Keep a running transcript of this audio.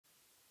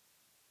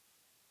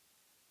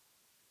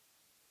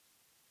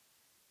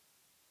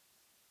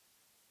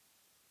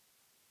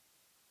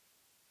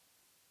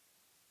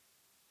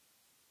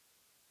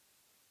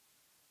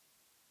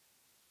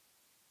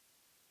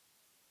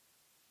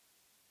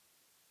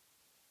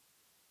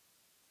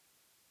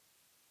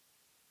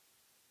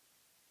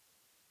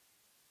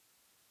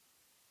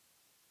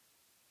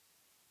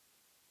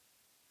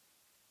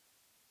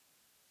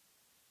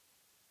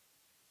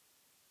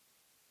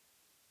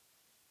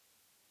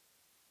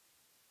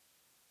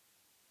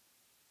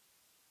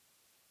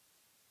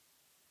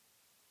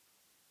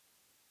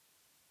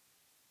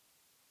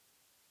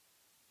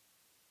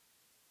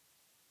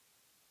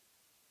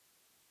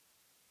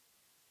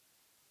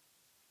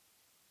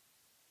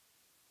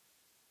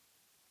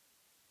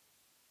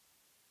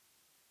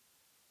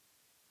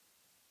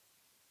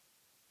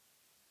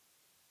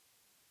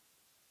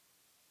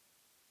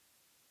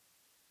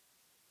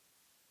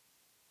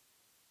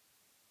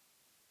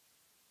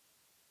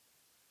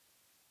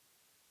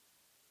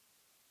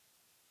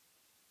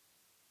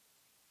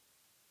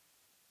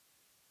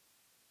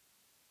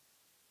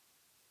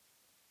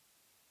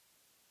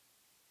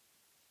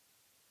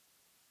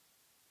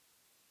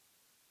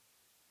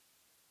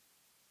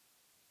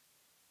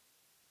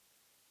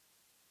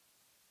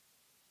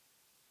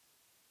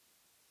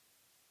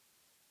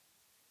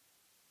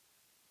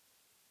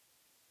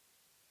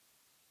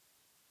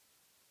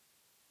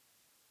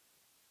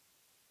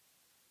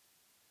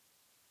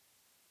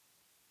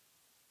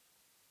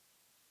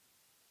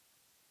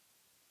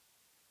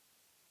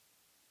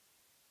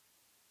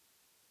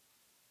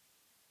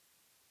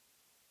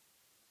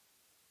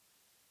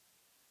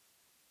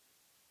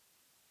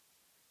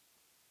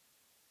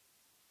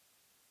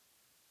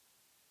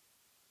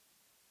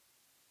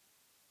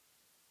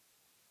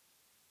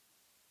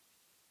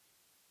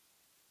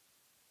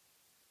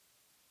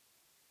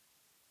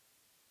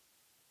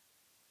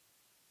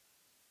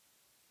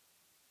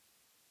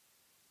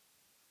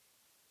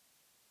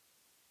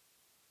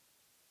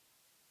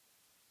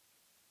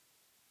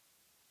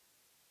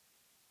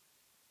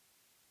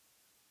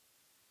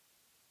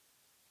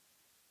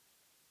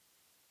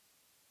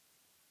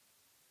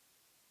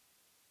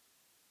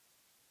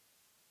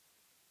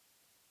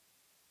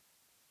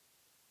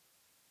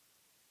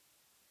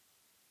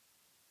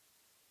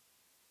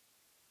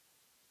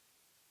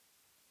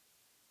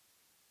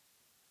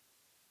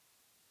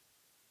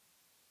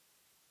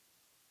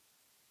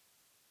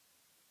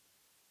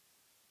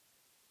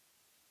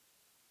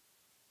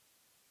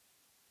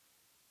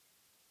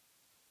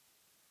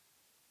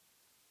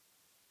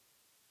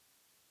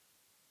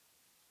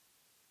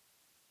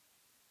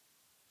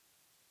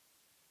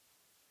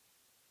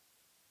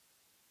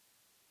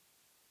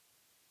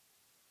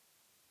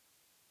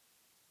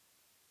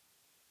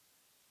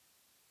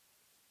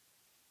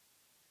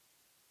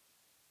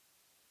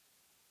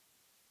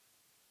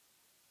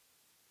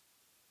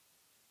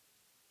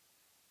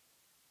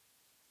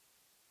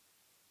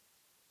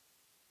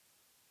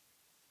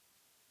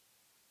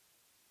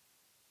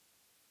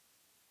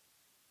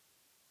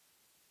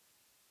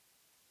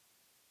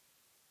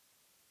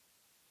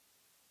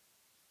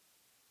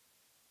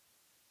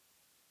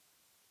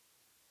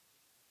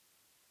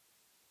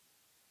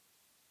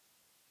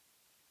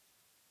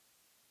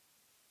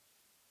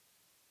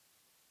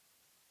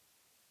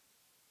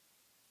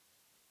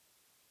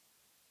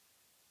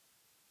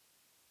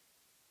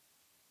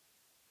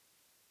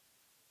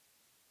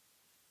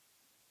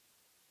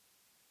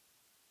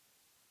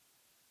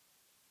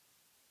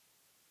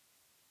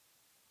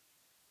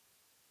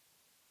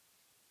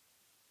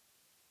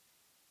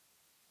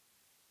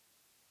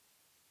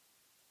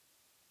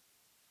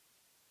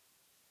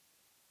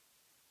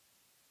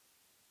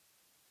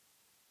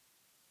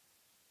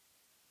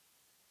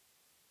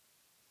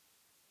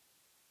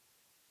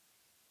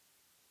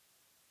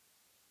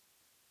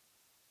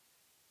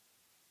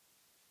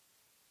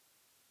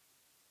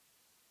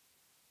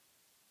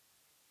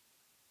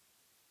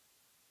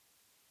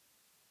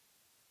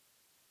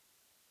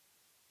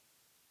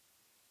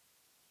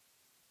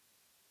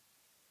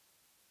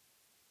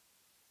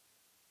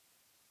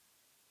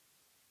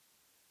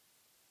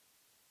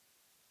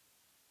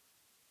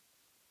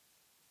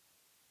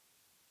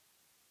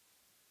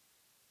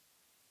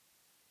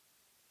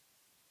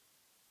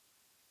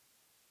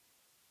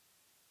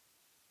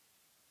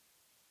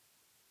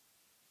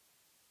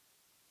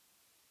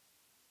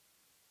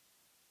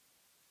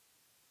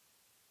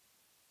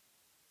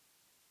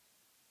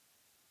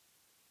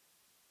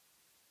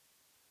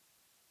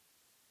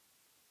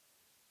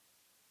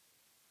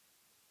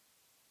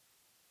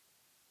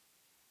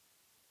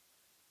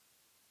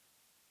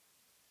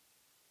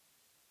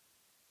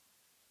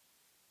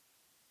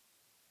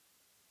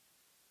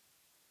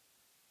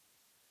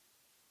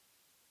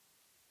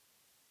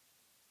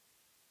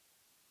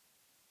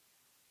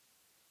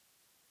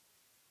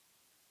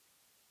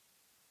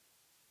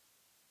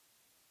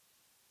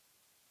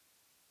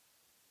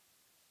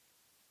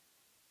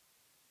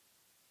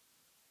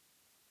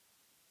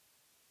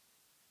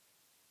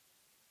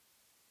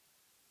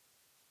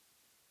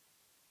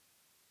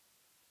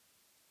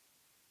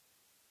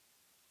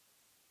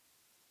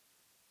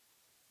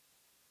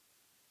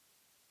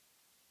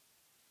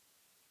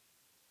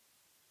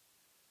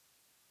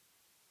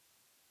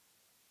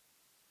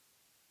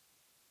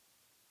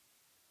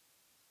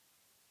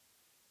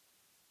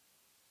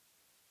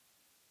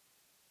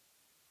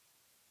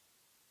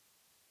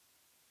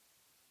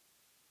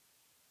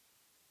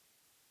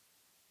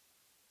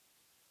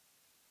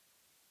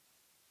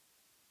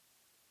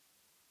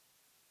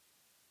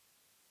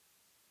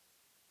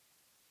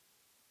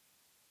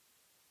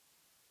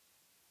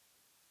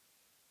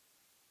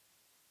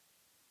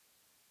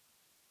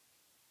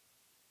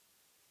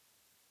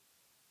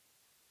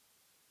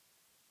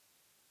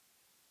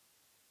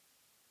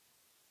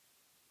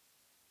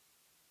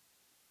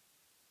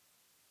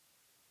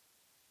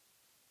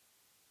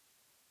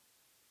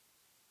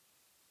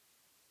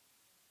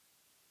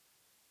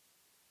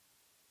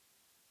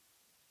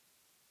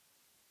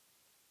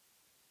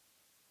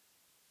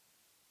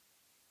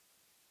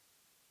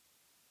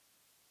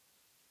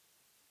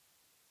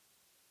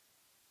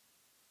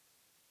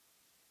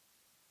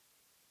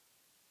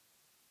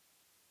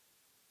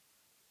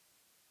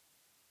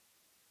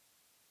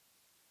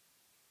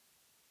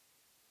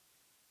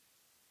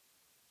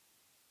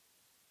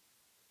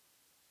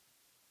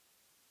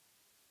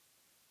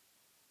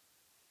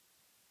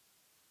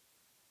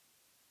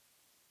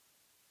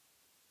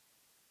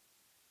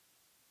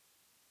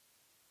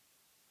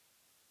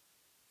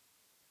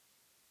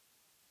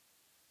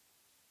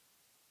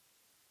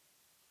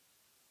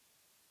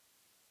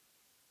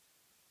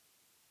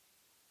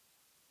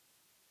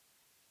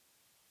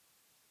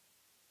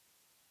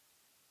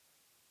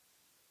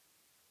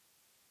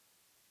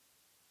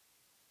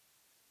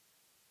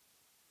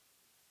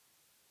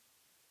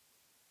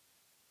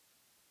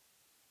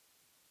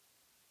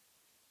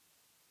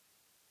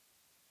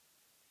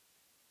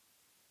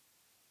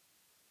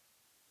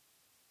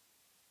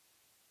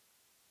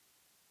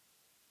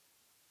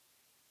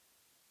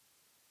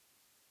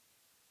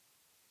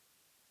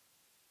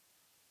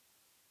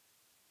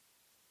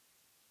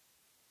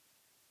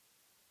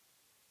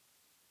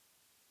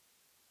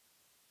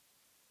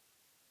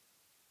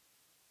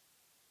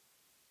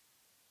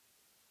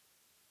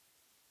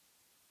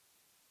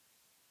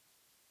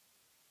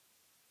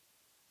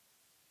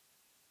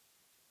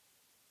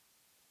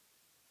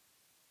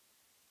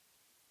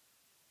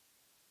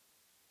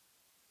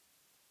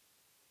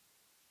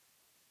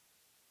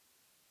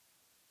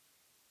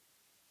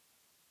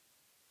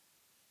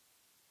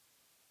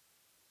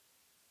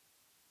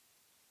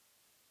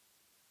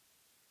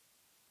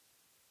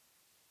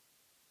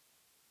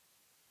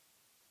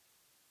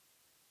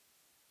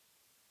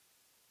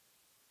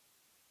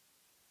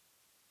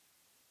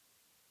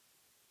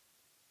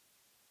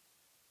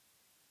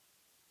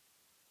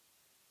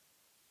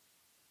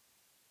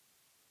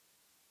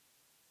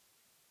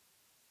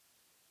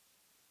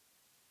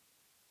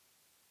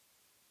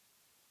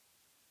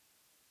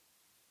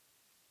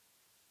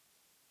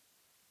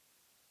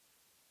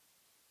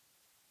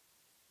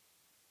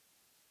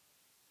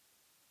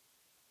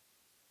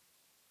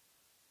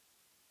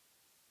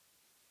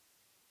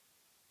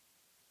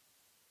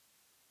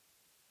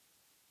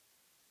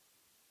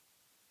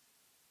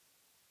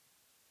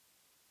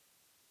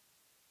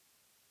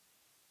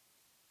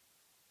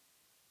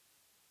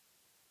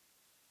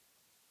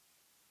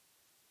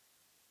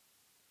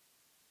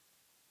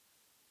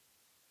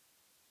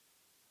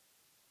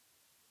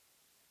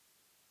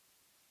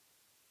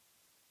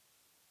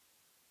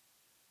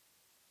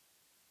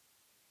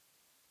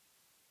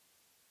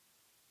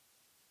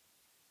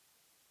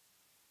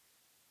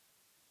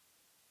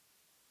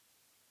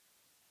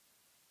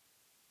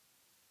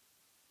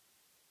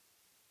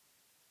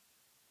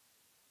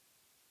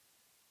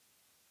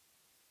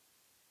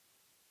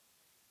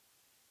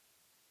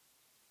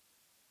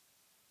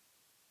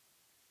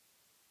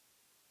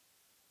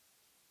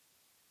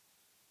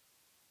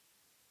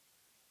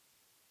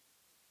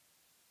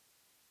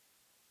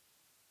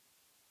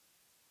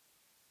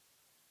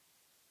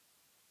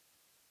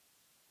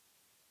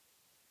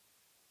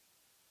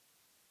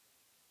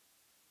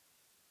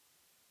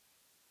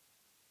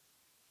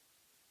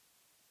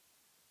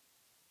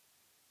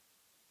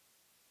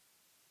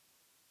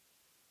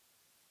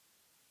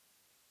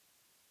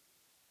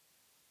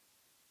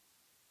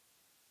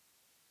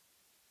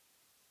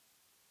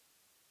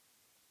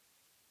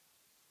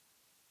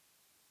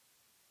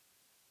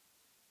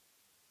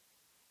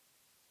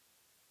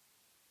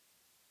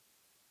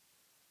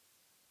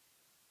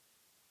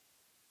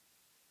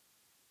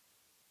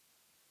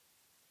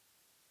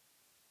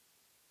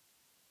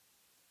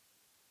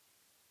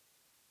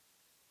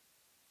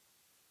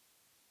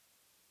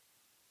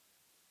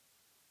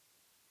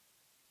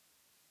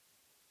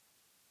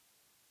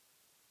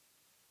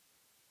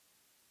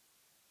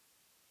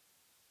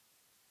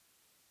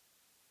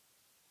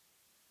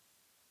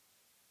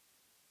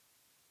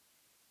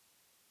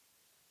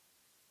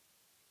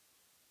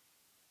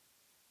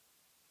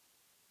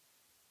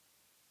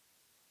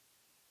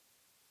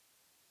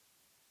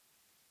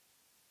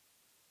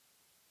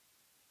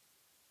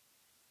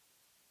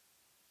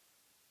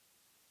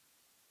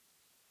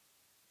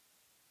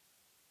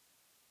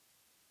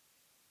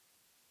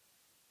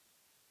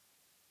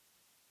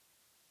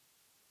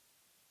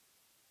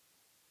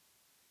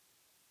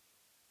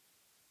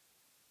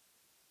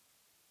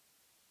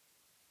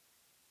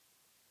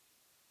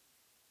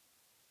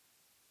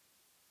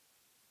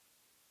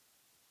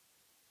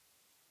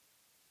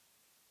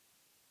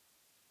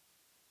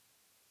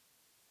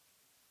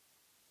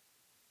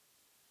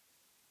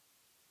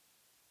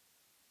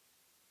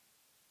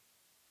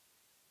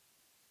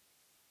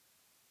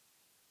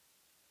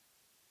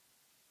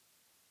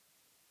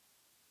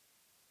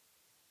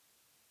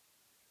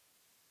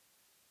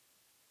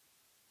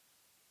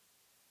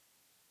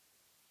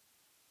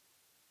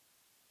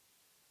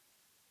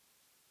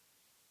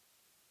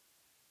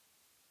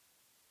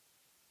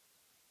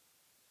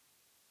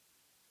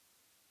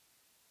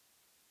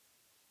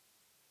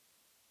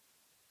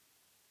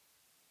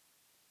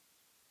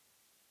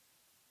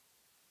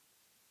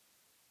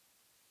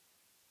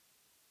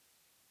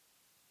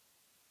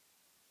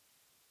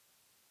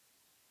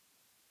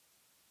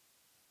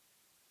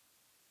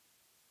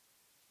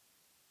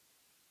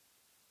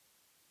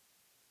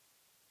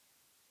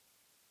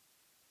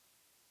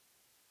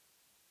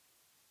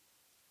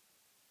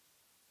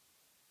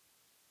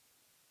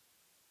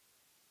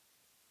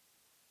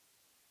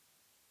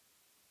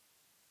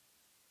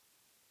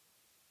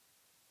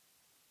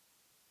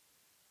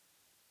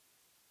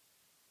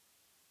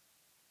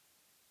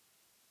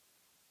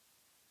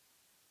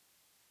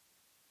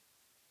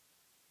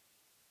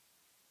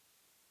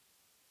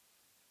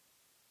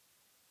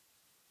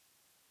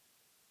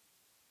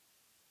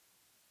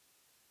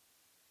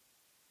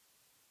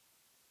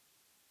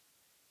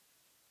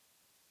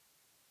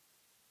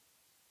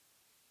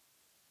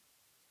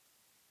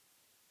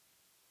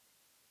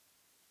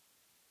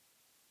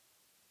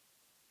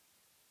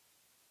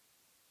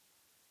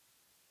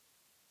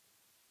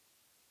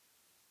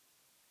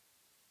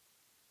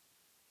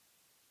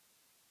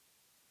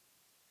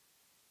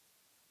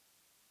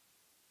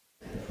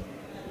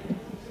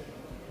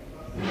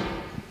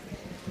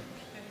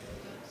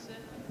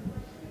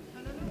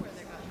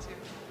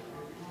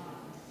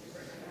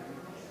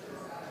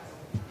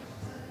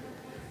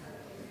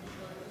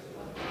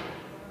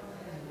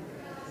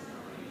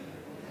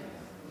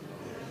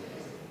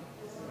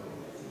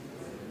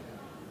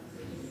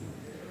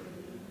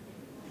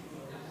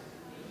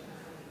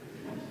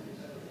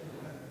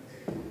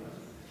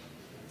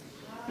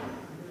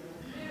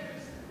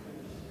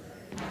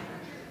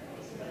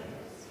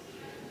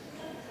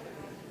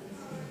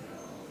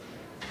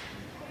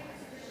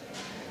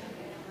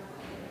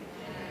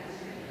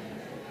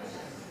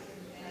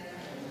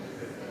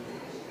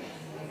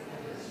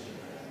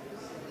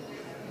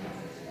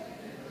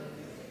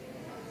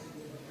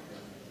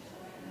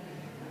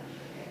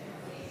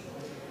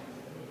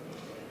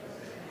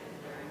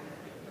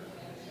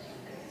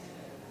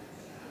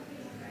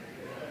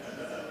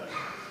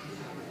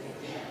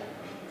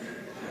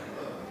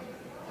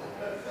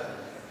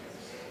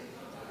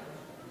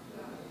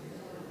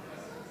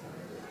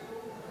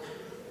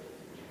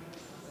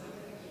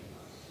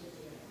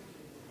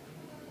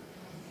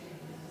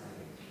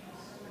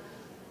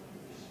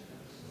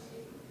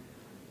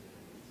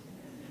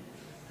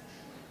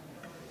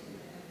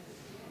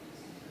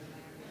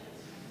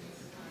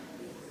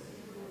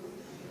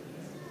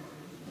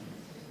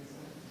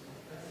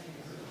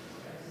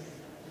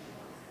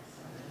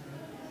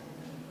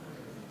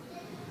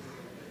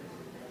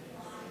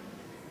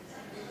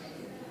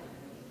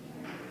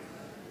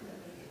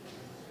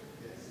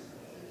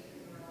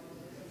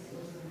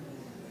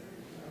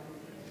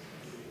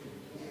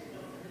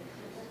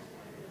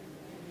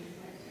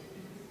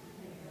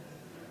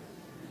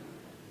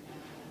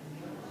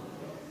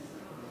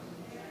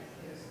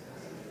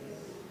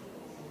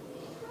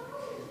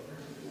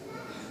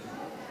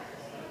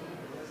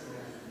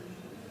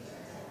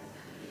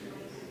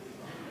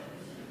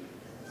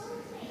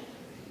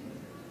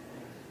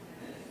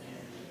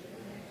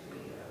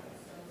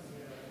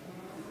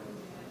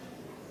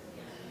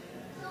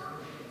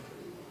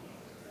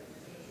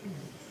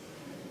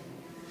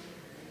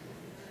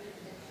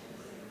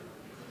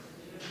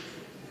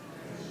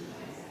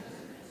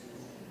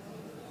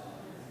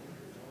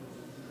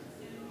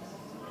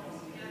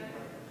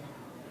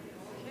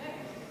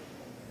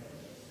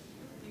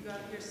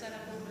you're set up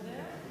over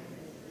there.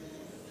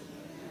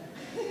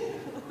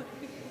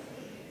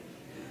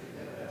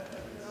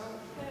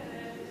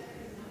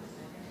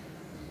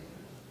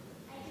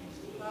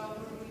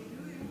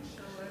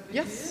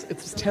 Yes,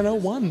 it's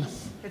 10:01.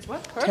 It's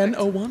what? Perfect.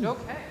 10:01.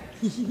 Okay.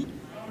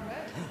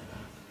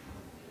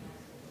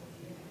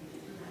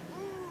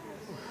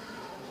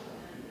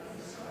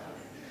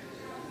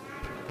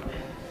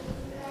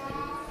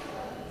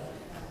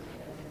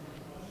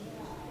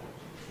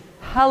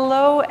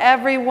 Hello,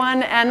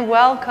 everyone, and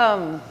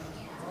welcome.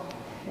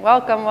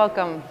 Welcome,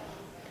 welcome.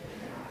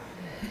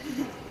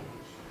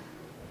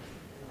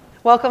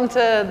 Welcome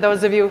to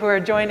those of you who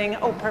are joining,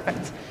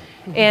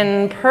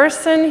 in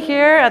person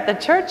here at the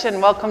church,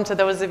 and welcome to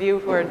those of you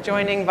who are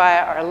joining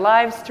via our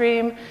live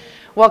stream.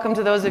 Welcome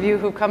to those of you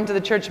who come to the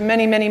church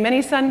many, many,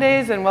 many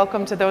Sundays, and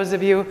welcome to those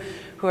of you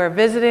who are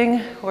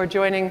visiting or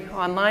joining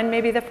online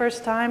maybe the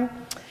first time.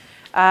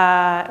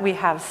 We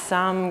have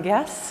some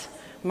guests.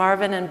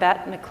 Marvin and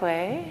Bet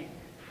McClay.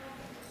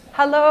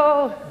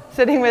 Hello,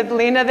 sitting with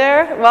Lena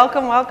there.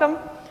 Welcome, welcome.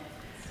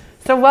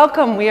 So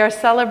welcome, we are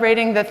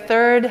celebrating the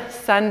third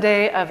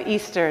Sunday of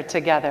Easter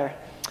together.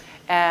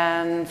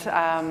 And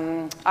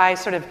I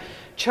sort of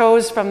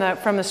chose from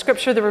the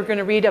scripture that we're going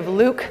to read of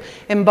Luke,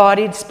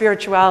 Embodied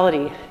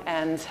Spirituality,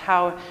 and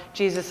how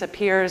Jesus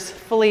appears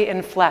fully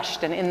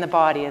enfleshed and in the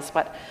body is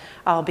what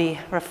I'll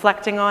be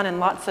reflecting on, and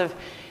lots of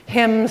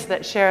hymns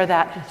that share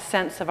that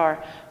sense of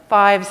our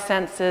 5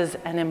 senses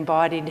and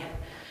embodied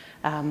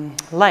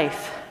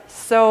life.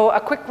 So a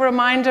quick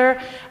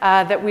reminder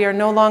that we are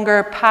no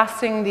longer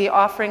passing the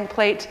offering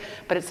plate,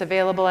 but it's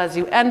available as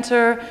you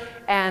enter,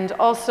 and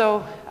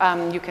also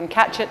you can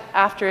catch it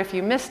after if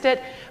you missed it,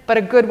 but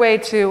a good way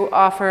to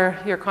offer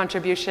your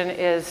contribution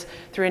is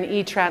through an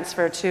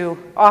e-transfer to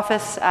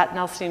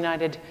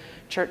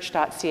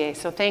office@nelsonunitedchurch.ca.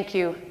 So thank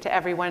you to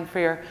everyone for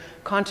your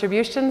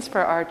contributions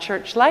for our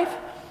church life.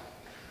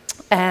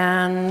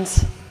 And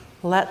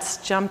let's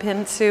jump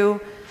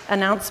into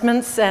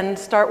announcements and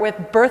start with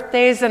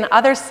birthdays and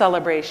other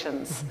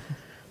celebrations.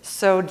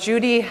 So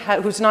Judy,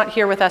 who's not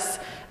here with us,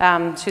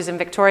 she's in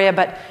Victoria,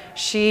 but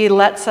she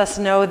lets us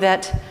know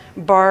that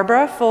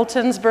Barbara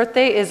Fulton's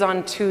birthday is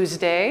on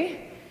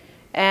Tuesday,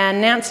 and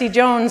Nancy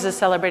Jones is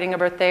celebrating a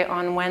birthday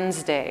on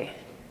Wednesday.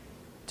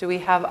 Do we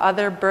have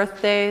other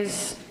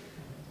birthdays?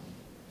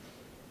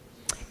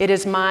 It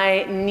is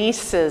my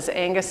niece's,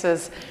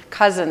 Angus's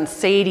cousin,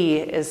 Sadie,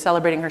 is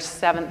celebrating her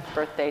 7th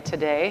birthday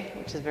today,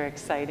 which is very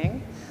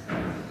exciting.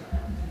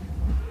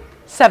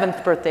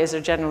 7th birthdays are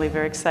generally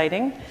very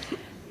exciting.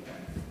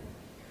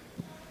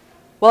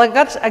 Well,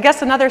 I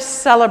guess another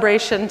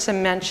celebration to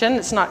mention,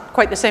 it's not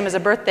quite the same as a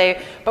birthday,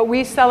 but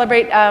we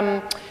celebrate,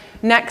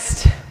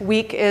 next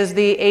week is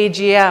the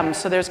AGM,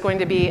 so there's going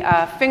to be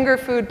a finger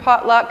food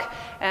potluck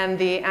and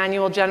the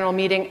annual general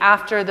meeting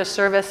after the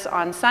service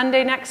on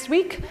Sunday next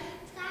week.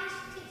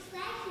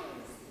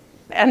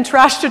 And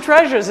Trash to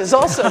Treasures is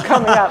also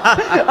coming up.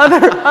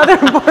 other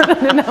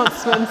important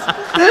announcements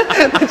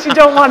that you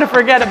don't want to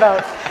forget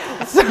about.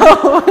 So,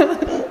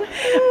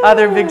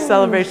 other big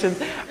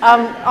celebrations.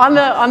 On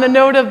the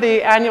note of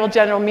the annual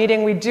general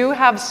meeting, we do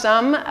have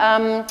some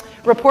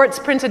reports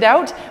printed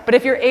out, but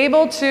if you're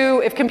able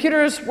to, if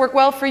computers work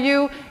well for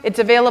you, it's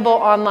available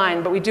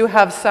online, but we do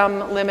have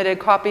some limited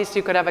copies, so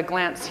you could have a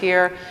glance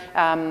here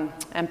and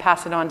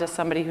pass it on to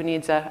somebody who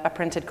needs a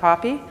printed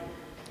copy.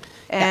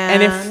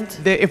 And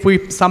if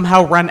we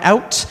somehow run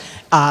out,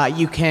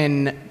 you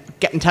can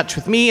get in touch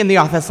with me in the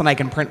office and I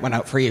can print one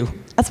out for you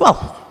as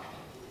well.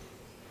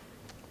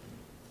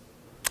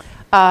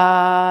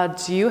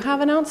 Do you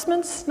have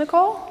announcements,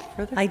 Nicole?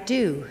 I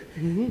do.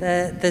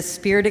 The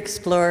Spirit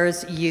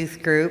Explorers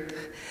youth group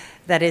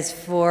that is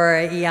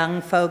for young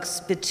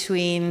folks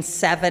between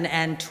 7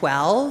 and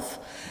 12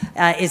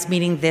 is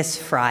meeting this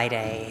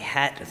Friday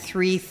at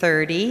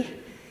 3:30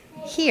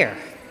 here.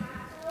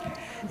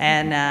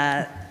 And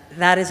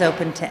that is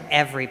open to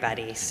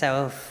everybody.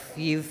 So if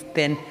you've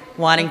been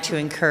wanting to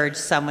encourage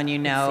someone you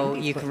know,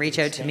 you can reach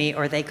out to me,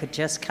 or they could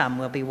just come.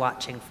 We'll be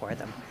watching for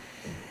them.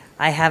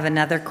 I have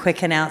another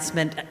quick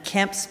announcement.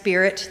 Camp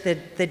Spirit,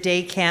 the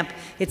day camp,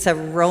 it's a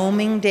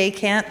roaming day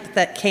camp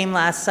that came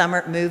last summer.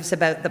 It moves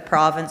about the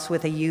province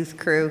with a youth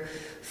crew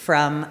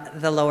from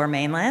the Lower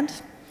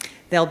Mainland.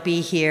 They'll be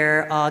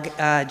here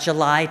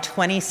July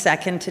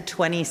 22nd to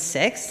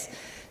 26th.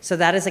 So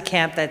that is a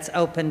camp that's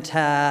open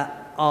to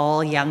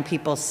all young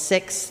people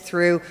 6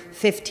 through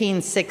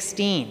 15,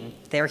 16.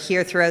 They're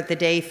here throughout the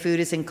day. Food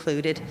is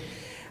included.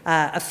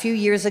 A few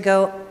years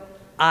ago,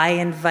 I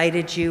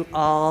invited you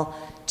all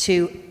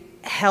to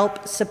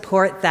help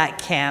support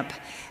that camp.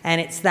 And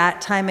it's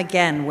that time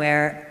again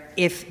where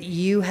if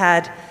you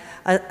had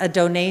a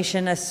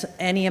donation,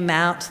 any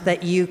amount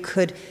that you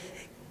could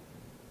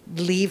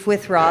leave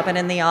with Robin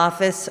in the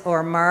office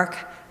or Mark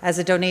as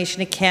a donation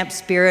to Camp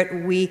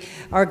Spirit, we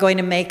are going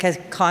to make a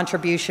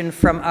contribution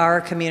from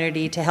our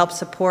community to help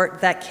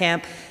support that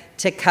camp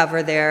to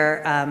cover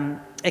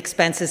their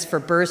expenses for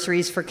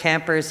bursaries for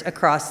campers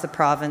across the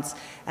province,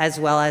 as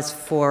well as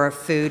for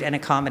food and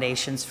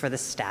accommodations for the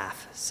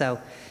staff. So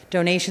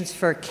Donations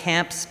for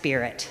Camp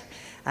Spirit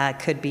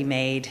could be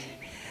made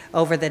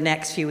over the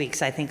next few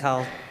weeks. I think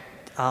I'll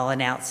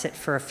announce it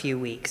for a few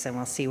weeks, and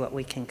we'll see what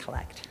we can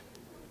collect.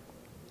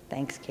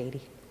 Thanks,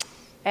 Katie.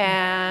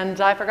 And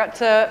I forgot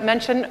to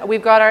mention,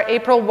 we've got our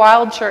April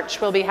Wild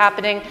Church will be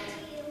happening.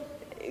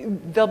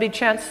 There'll be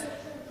chance.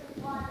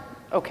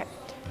 Okay.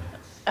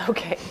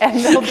 And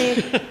there'll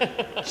be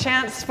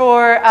chance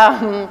for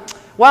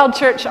Wild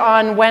Church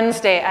on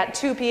Wednesday at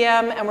 2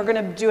 p.m. and we're going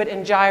to do it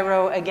in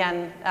G.I.A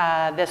again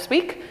this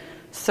week.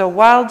 So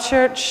Wild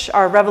Church,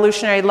 our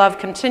Revolutionary Love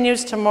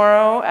continues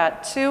tomorrow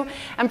at 2.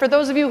 And for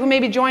those of you who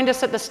maybe joined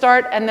us at the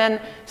start and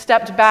then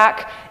stepped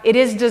back, it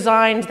is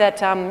designed that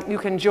you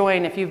can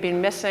join. If you've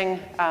been missing,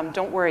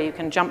 don't worry, you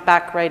can jump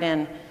back right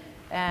in.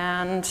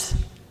 And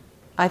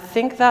I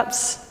think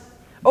that's...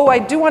 Oh, I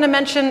do want to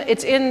mention,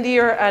 it's in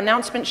your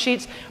announcement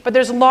sheets, but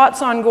there's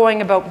lots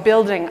ongoing about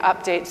building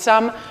updates.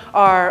 Some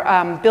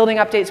are building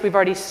updates we've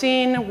already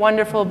seen,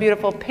 wonderful,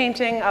 beautiful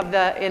painting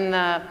in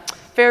the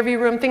Fairview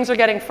room. Things are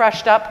getting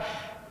freshed up,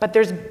 but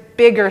there's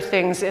bigger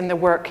things in the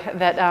work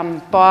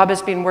that Bob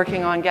has been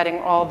working on, getting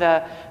all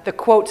the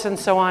quotes and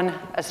so on,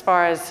 as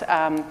far as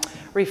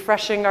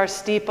refreshing our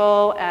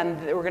steeple, and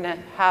we're going to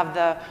have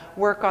the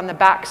work on the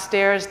back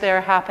stairs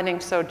there happening,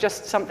 so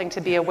just something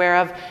to be aware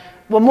of.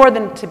 Well, more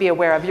than to be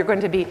aware of, you're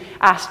going to be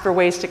asked for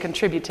ways to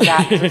contribute to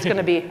that. It's going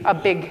to be a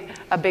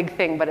big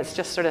thing, but it's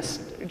just sort of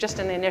just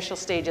in the initial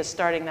stages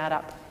starting that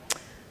up.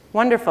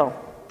 Wonderful.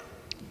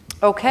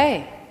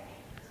 Okay.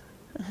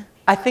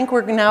 I think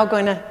we're now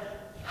going to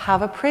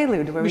have a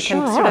prelude where we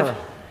can sort of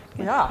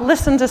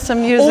listen to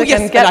some music. Oh,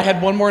 yes, and get... I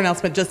had one more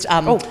announcement. Just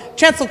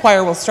Chancel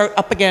Choir will start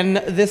up again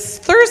this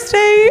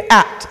Thursday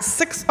at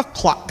 6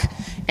 o'clock,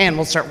 and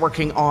we'll start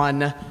working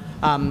on.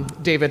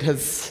 David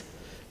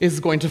is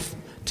going to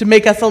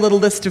make us a little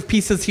list of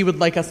pieces he would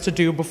like us to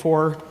do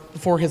before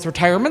his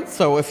retirement.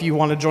 So if you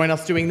want to join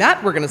us doing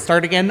that, we're going to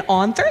start again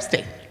on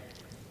Thursday.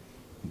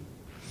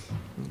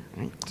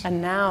 Right. And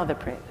now the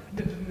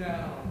prelude.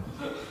 Now.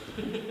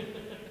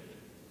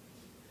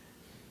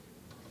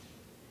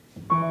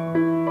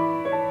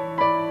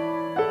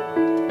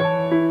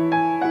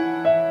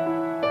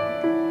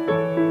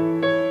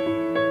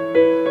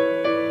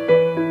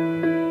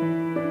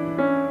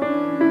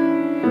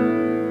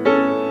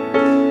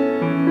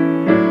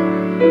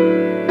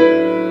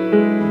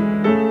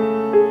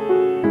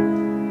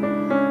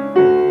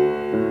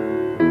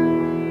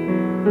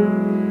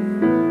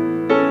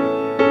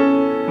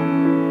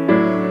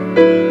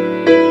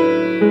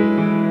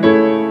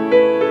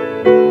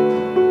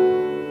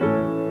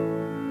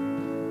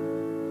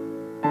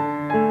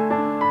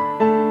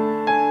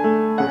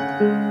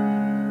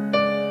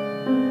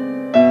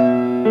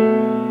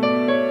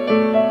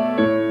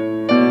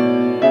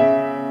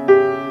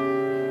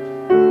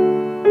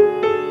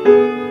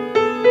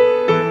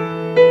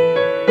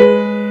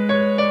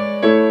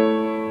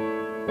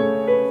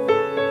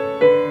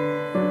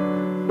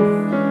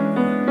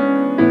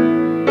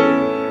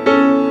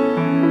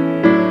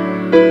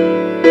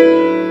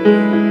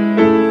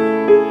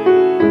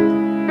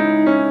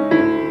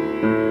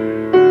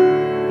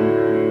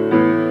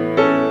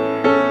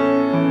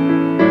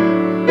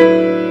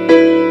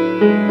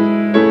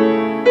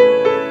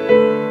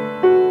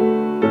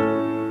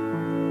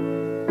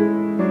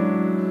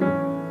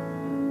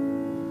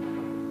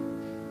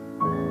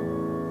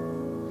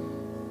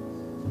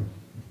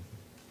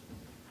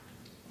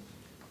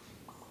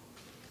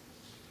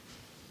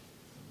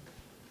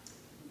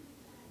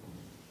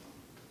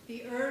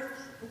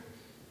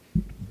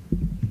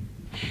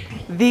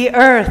 The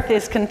earth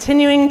is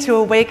continuing to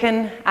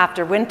awaken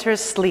after winter's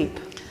sleep.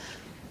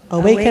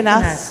 Awaken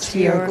us to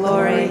your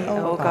glory,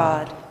 O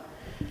God.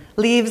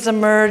 Leaves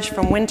emerge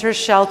from winter's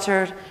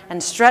shelter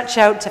and stretch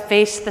out to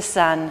face the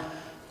sun.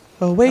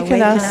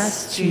 Awaken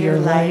us to your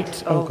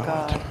light, O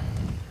God.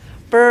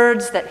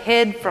 Birds that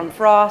hid from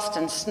frost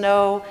and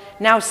snow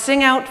now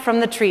sing out from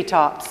the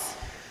treetops.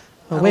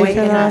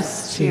 Awaken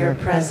us to your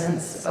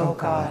presence, O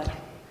God.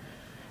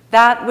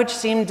 That which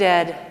seemed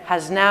dead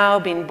has now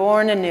been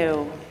born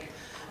anew.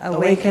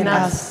 Awaken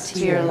us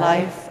to your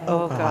life,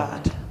 O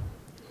God.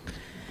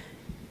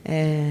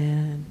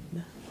 And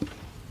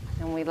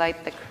we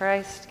light the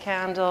Christ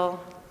candle,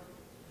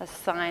 a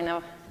sign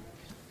of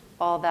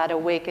all that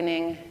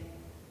awakening.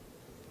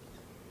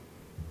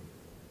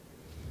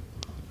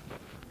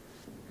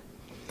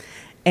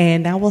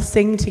 And now we'll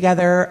sing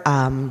together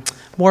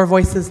More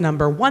Voices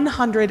number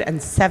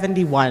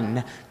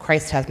 171.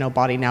 Christ has no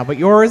body now but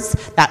yours.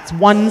 That's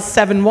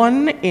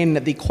 171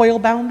 in the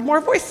coil-bound More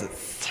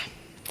Voices.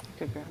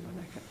 Good grab on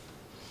that.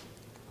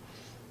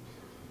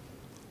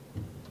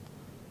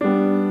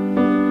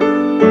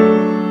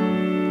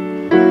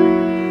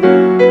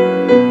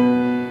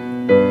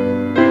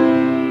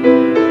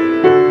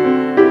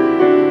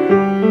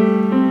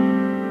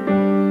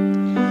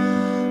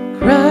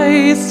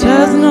 Christ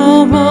has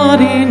no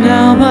body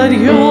now but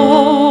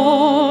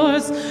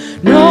yours,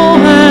 no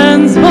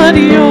hands but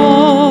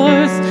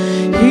yours,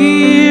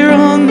 here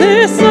on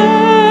this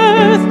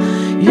earth,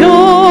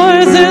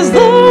 yours is the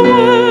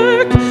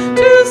work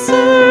to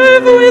serve.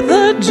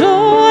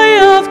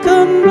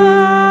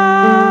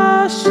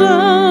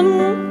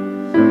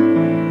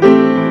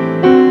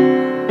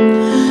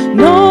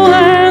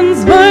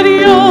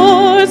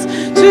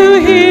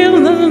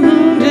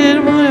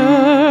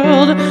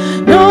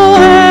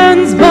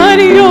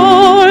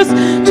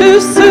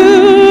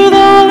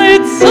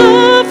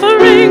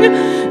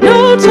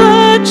 no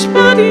touch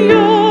but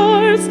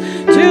yours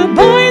to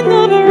bind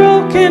the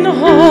broken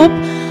hope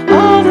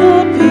of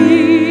the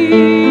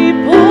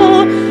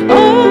people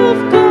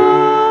of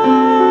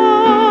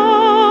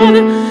God.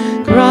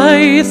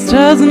 Christ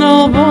has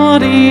no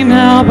body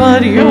now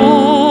but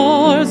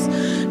yours,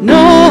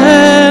 no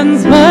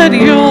hands but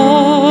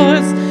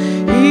yours.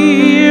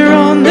 Here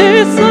on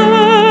this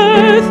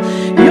earth,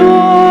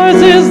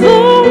 yours is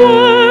the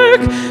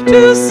work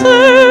to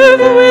serve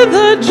with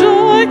the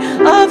joy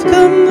of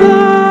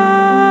compassion.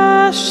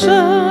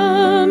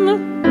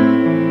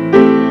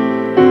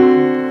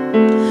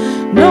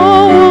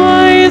 No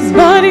eyes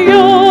but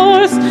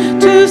yours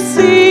to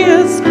see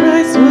as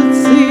Christ would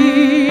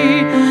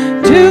see,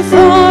 to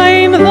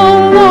find the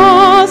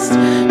lost,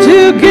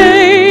 to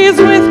gaze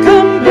with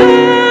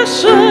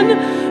compassion.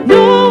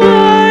 No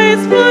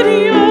eyes but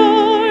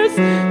yours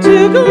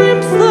to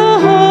glimpse the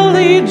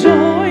holy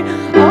joy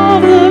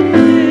of the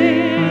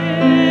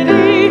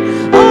pity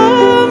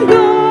of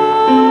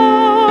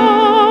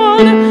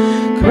God.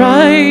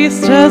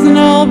 Christ has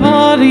no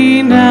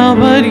body now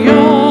but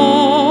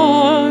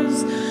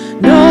yours,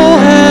 no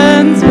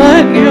hands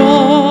but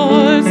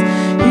yours.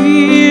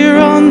 Here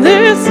on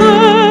this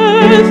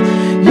earth,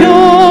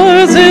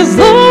 yours is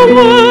the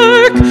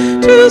work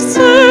to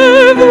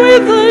serve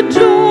with the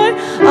joy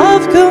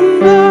of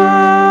compassion.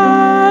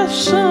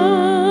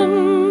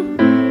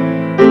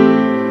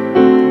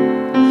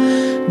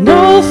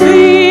 No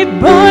feet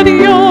but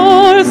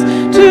yours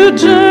to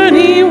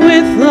journey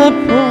with the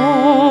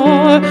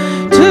poor,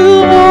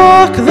 to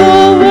walk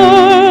the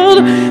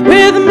world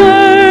with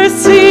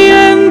mercy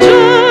and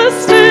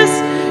justice.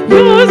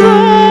 Yours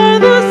are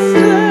the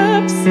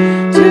steps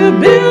to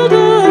build a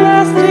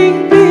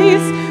lasting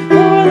peace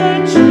for the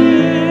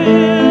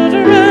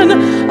children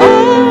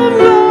of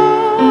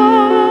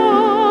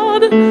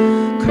God.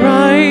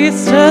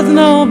 Christ has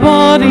no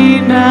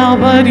body now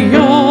but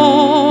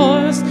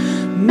yours,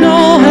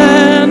 no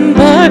hand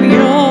but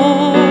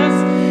yours.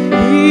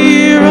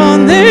 Here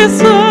on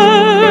this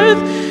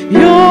earth,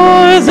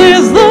 yours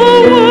is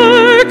the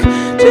work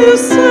to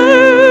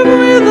serve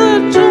with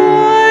the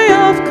joy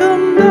of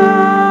compassion.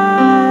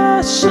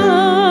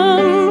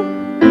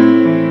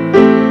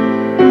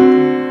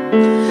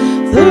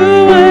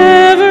 Through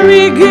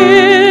every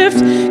gift,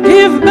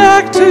 give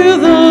back to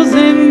those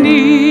in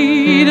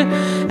need.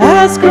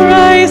 As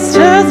Christ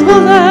has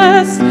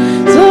blessed,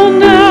 so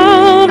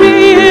now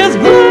be his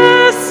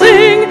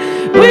blessing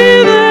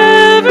with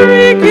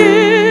every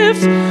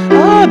gift.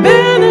 A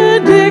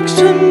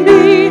benediction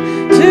be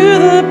to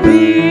the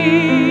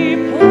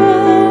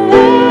people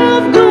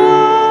of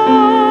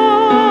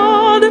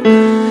God.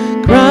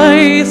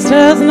 Christ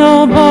has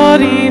no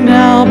body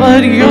now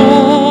but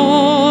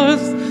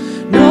yours,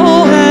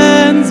 no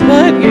hands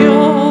but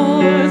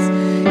yours.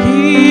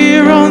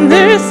 Here on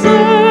this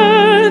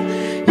earth,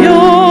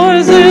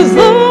 yours is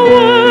the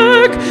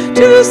work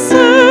to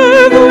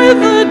serve with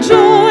the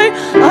joy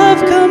of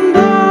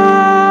compassion.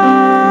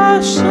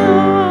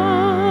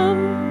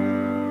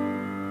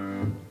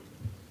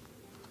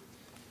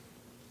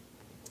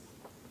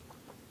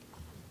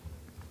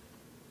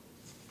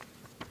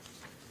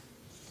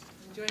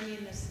 Join me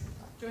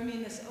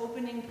in this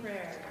opening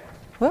prayer.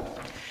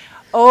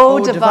 O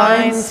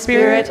divine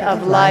Spirit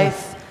of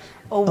life,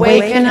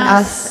 awaken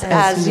us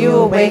as you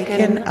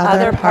awaken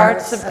other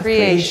parts of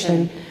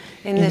creation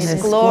in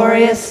this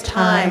glorious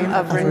time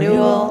of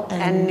renewal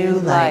and new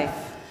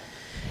life.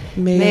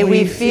 May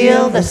we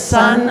feel the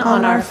sun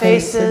on our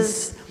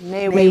faces.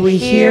 May we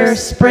hear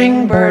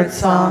spring bird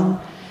song.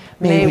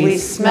 May we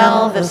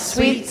smell the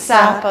sweet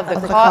sap of the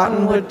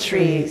cottonwood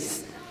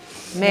trees.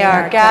 May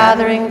our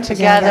gathering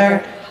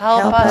together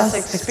help us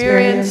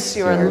experience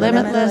your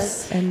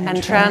limitless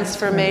and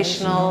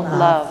transformational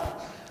love.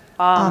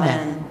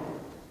 Amen.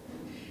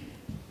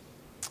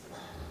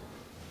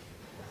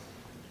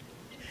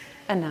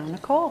 And now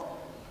Nicole.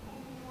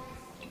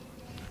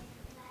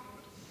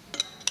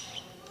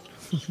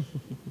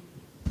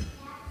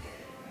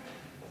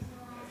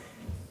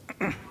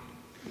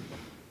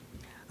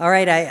 All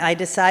right, I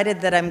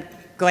decided that I'm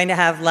going to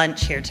have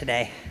lunch here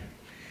today.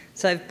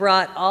 So I've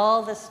brought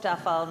all the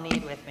stuff I'll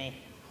need with me.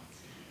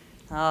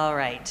 All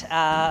right,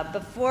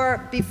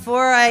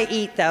 before I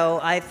eat though,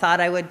 I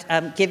thought I would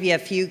give you a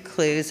few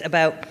clues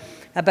about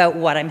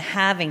what I'm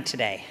having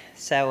today.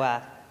 So,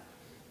 all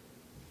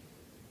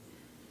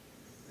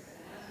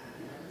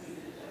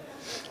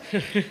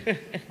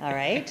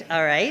right,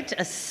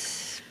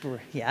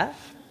 yeah.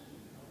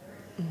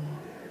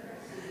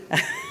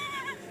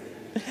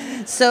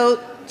 So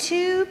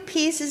 2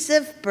 pieces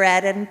of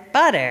bread and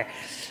butter.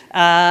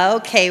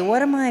 Okay,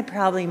 what am I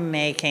probably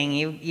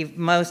making?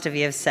 Most of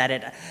you have said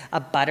it. A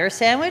butter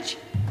sandwich?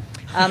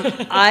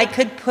 I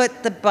could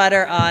put the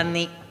butter on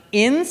the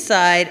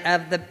inside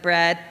of the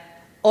bread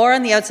or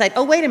on the outside.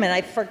 Oh, wait a minute,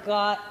 I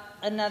forgot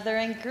another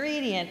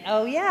ingredient.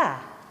 Oh,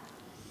 yeah.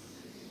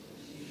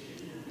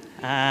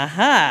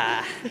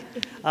 Aha.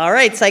 All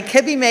right, so I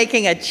could be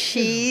making a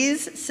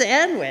cheese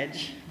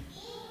sandwich.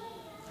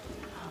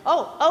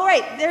 Oh,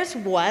 right, there's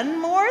one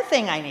more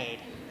thing I need.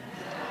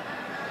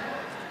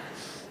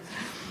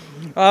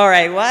 All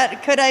right,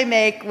 what could I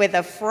make with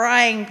a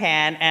frying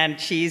pan and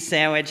cheese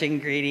sandwich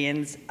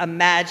ingredients?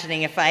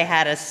 Imagining if I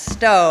had a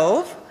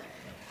stove,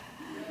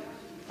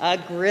 a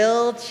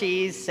grilled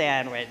cheese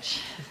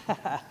sandwich.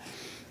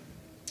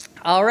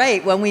 All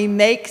right, when we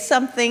make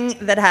something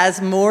that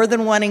has more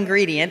than one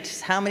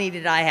ingredient, how many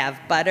did I have?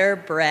 Butter,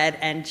 bread,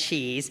 and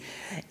cheese.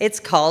 It's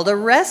called a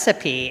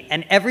recipe.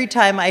 And every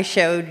time I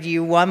showed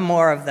you one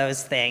more of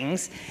those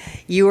things,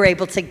 you were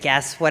able to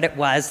guess what it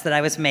was that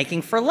I was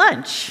making for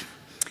lunch.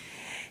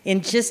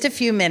 In just a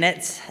few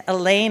minutes,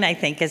 Elaine, I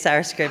think, is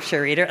our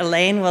scripture reader.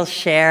 Elaine will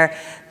share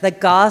the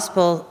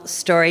gospel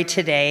story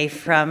today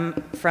from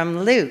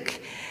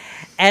Luke.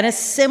 And a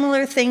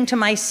similar thing to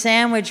my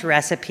sandwich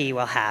recipe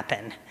will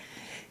happen.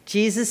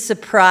 Jesus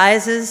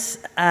surprises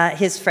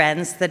his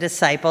friends, the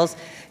disciples,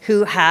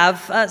 who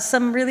have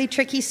some really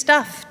tricky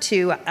stuff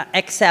to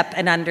accept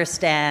and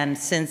understand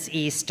since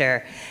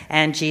Easter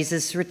and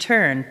Jesus'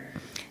 return.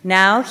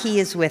 Now he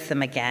is with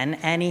them again,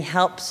 and he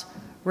helps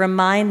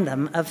remind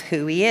them of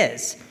who he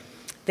is.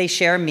 They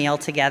share a meal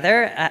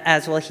together,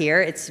 as we'll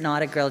hear. It's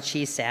not a grilled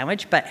cheese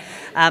sandwich, but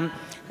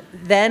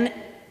then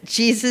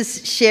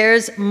Jesus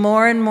shares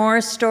more and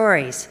more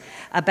stories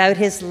about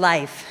his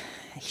life.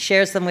 He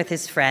shares them with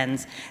his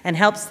friends and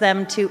helps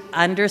them to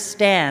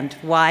understand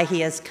why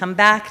he has come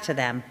back to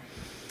them.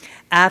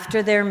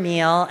 After their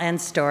meal and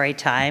story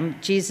time,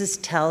 Jesus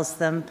tells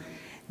them,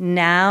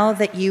 "Now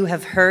that you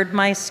have heard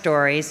my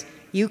stories,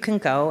 you can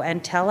go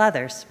and tell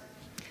others."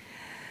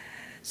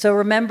 So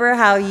remember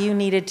how you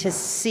needed to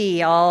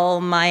see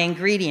all my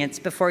ingredients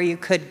before you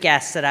could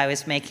guess that I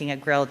was making a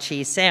grilled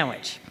cheese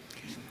sandwich.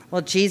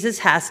 Well, Jesus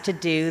has to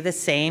do the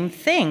same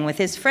thing with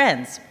his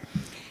friends.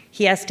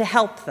 He has to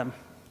help them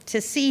to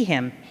see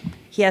him.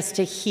 He has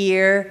to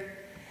hear,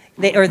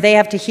 they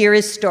have to hear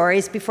his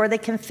stories before they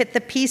can fit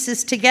the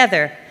pieces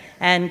together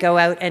and go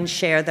out and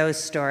share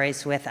those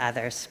stories with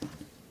others.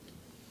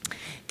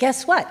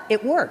 Guess what?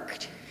 It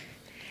worked.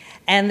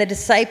 And the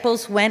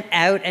disciples went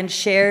out and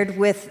shared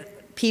with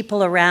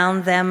people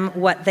around them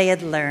what they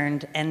had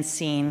learned and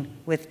seen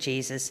with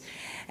Jesus,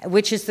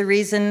 which is the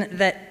reason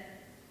that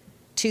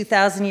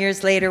 2,000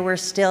 years later, we're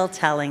still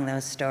telling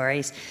those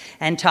stories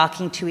and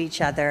talking to each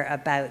other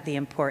about the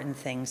important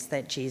things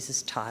that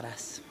Jesus taught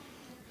us.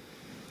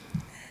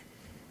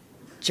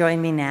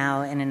 Join me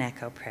now in an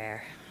echo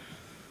prayer.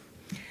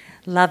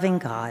 Loving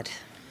God,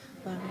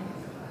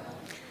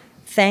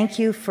 thank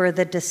you for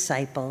the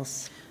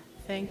disciples.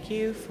 Thank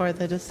you for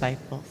the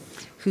disciples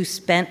Who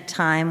spent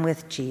time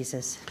with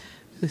Jesus.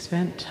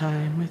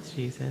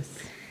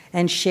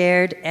 And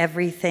shared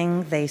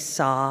everything they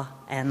saw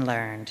and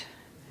learned.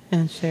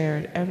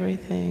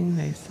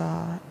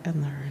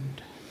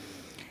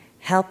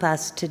 Help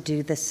us to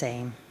do the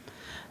same.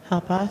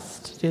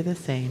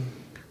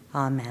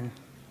 Amen.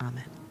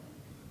 Amen.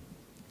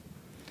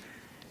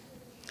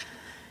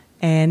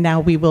 And now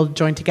we will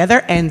join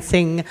together and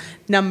sing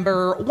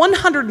number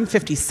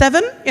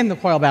 157 in the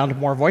choir bound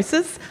More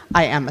Voices,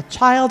 I Am a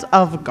Child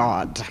of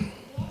God.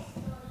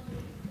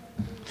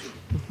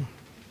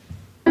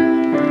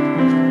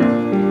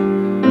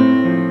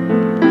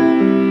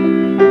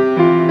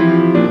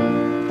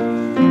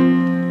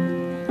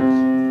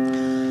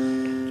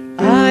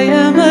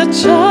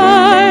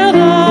 Child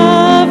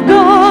of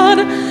God,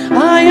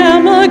 I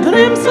am a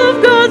glimpse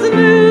of God's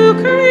new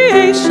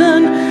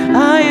creation.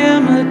 I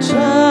am a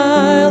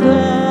child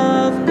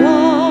of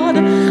God.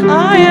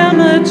 I am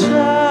a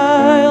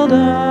child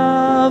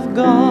of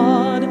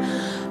God.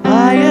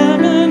 I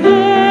am an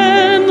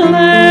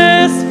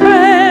endless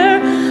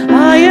prayer.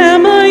 I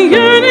am a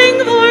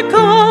yearning for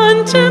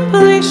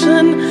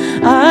contemplation.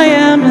 I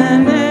am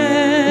an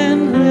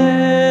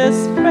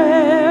endless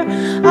prayer.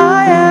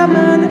 I am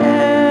an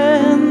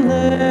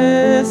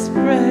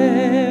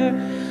prayer.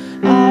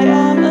 I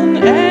am an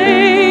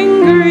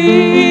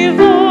angry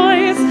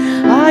voice.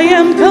 I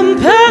am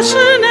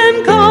compassion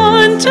and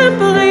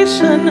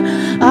contemplation.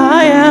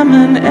 I am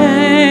an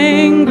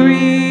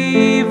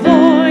angry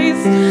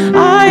voice.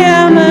 I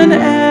am an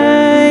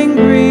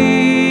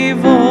angry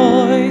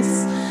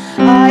voice.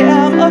 I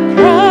am a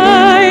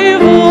cry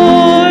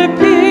for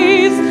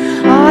peace.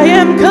 I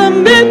am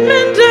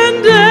commitment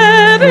and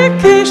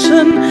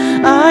dedication.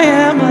 I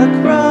am a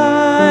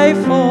cry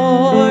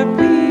for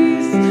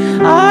peace.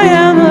 I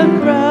am a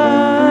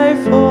cry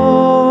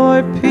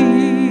for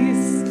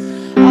peace.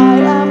 I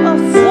am a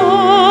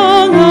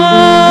song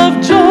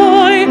of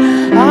joy.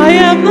 I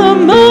am the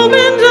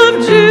moment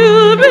of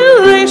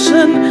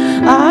jubilation.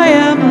 I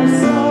am a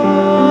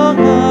song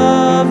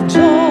of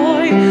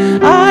joy.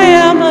 I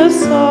am a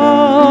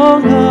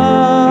song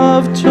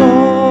of joy.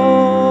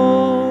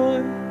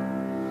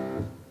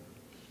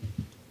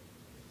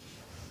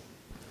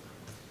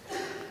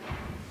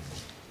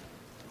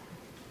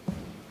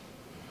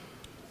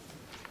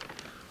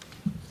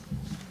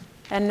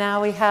 And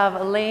now we have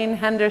Elaine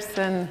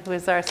Henderson, who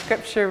is our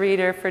scripture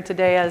reader for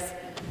today as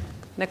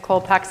Nicole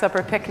packs up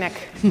her picnic.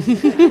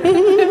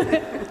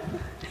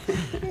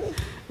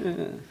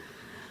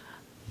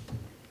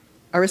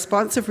 Our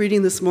responsive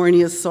reading this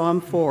morning is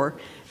Psalm 4,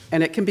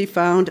 and it can be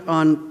found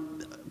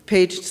on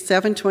page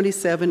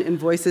 727 in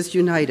Voices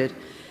United.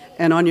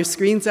 And on your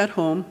screens at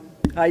home,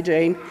 hi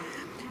Jane,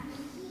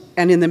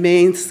 and in the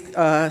main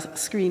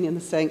screen in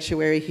the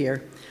sanctuary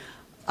here.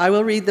 I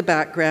will read the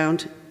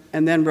background,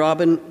 and then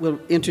Robin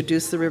will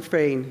introduce the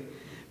refrain.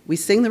 We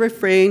sing the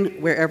refrain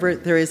wherever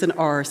there is an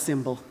R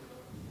symbol.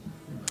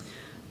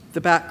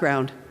 The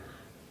background.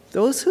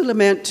 Those who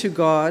lament to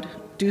God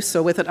do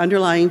so with an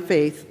underlying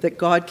faith that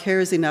God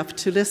cares enough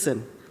to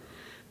listen.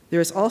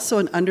 There is also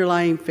an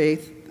underlying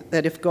faith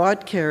that if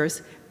God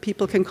cares,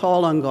 people can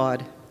call on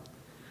God.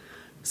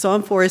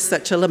 Psalm 4 is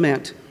such a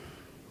lament.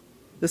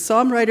 The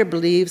psalm writer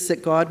believes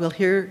that God will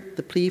hear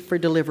the plea for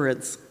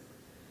deliverance.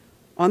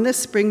 On this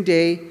spring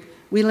day,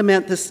 we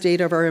lament the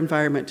state of our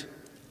environment,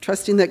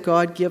 trusting that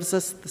God gives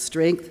us the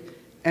strength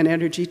and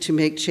energy to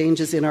make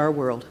changes in our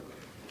world.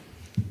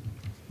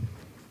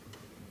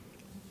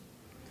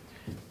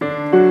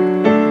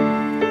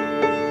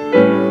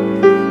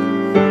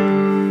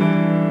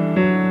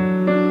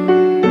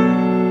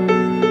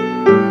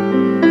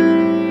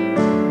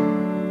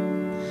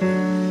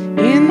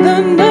 In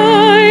the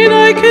night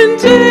I can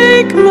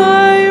take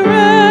my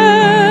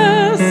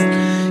rest.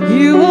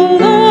 You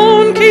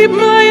alone keep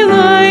my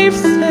life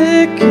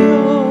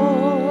secure.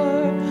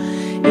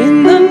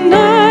 In the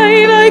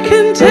night I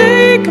can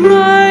take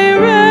my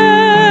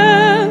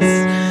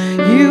rest.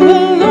 You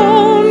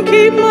alone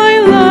keep my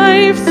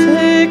life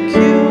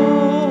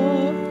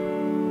secure.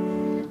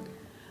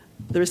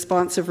 The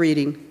responsive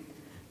reading.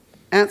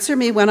 Answer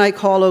me when I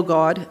call, O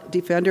God,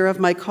 defender of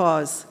my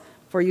cause,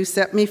 for you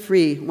set me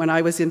free when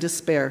I was in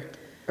despair,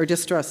 or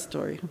distress,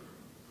 sorry.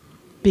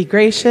 Be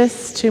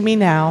gracious to me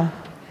now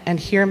and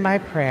hear my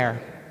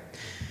prayer.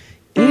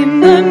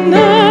 In the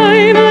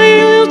night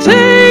I will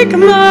take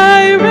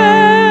my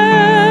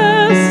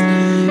rest.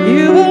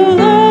 You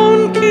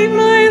alone keep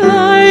my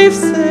life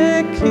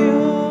secure.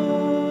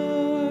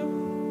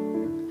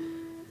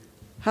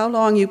 How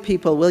long, you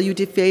people, will you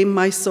defame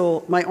my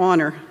soul, my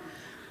honor?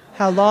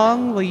 How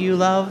long will you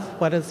love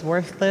what is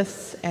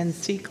worthless and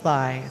seek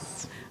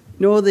lies?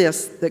 Know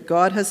this, that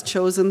God has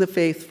chosen the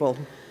faithful.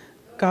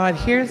 God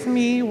hears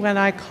me when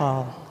I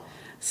call.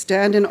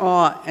 Stand in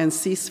awe and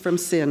cease from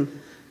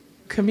sin.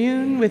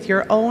 Commune with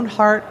your own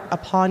heart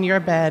upon your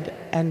bed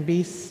and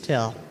be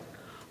still.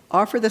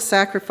 Offer the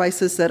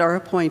sacrifices that are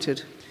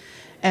appointed.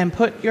 And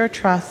put your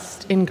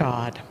trust in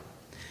God.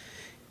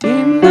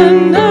 In the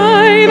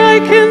night I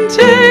can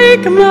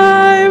take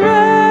my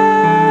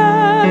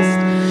rest.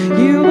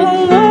 You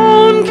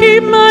alone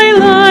keep my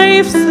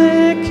life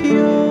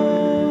secure.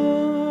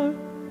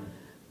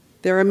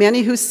 There are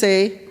many who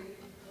say,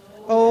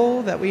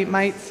 Oh, that we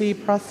might see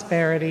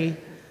prosperity.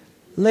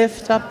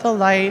 Lift up the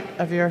light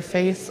of your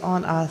face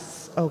on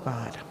us, O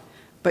God.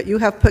 but you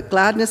have put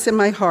gladness in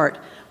my heart,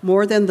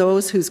 more than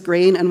those whose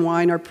grain and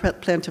wine are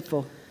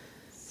plentiful.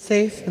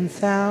 Safe and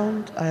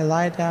sound, I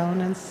lie down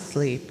and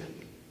sleep.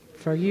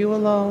 For you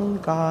alone,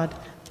 God,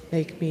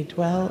 make me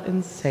dwell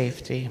in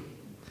safety.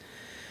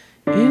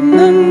 In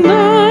the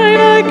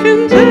night I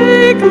can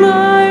take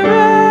my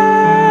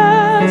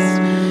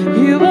rest.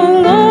 You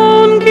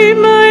alone keep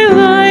my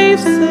life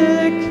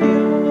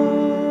secure.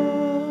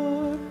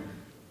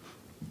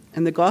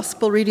 And the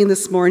gospel reading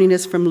this morning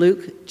is from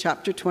Luke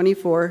chapter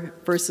 24,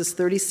 verses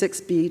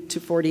 36b to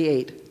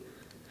 48.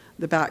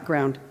 The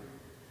background.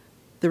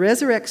 The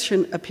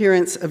resurrection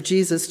appearance of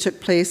Jesus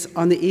took place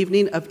on the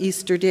evening of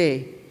Easter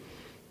Day.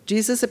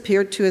 Jesus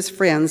appeared to his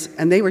friends,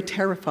 and they were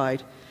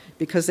terrified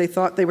because they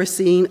thought they were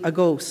seeing a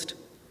ghost.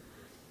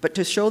 But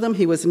to show them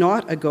he was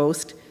not a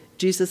ghost,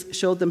 Jesus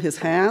showed them his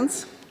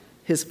hands,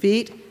 his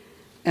feet,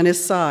 and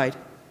his side,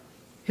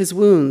 his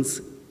wounds,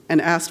 and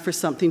asked for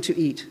something to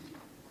eat.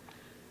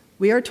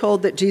 We are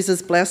told that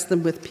Jesus blessed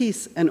them with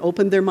peace and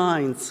opened their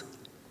minds.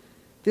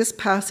 This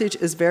passage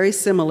is very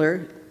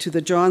similar to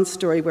the John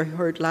story we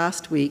heard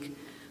last week,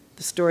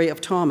 the story of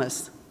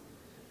Thomas.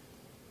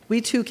 We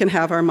too can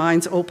have our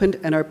minds opened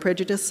and our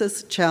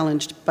prejudices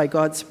challenged by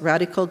God's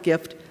radical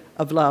gift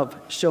of love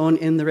shown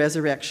in the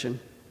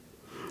resurrection.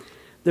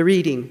 The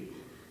reading.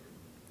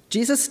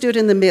 Jesus stood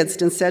in the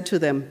midst and said to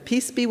them,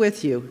 "Peace be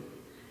with you."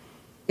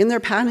 In their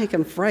panic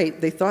and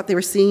fright, they thought they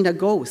were seeing a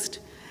ghost.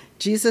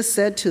 Jesus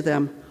said to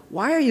them,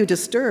 "Why are you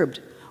disturbed?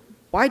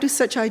 Why do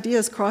such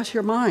ideas cross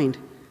your mind?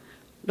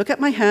 Look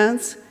at my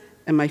hands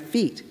and my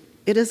feet.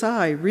 It is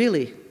I,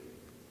 really.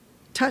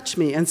 Touch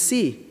me and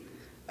see.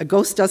 A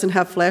ghost doesn't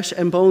have flesh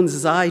and bones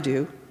as I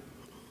do."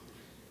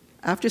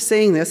 After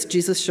saying this,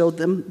 Jesus showed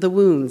them the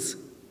wounds.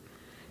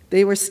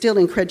 They were still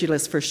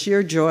incredulous for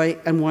sheer joy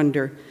and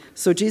wonder.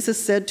 So Jesus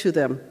said to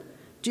them,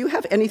 "Do you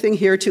have anything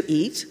here to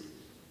eat?"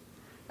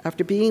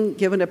 After being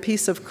given a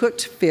piece of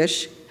cooked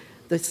fish,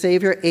 the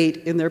Savior ate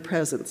in their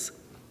presence.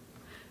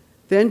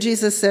 Then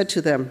Jesus said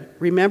to them,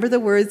 "Remember the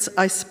words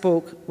I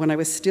spoke when I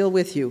was still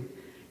with you.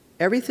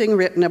 Everything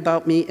written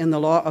about me in the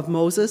law of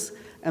Moses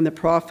and the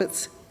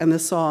prophets and the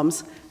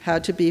Psalms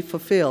had to be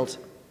fulfilled."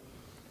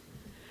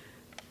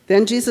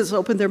 Then Jesus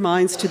opened their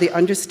minds to the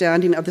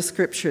understanding of the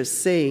scriptures,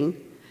 saying,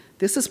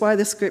 This is why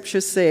the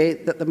scriptures say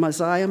that the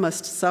Messiah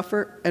must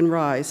suffer and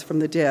rise from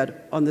the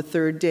dead on the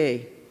third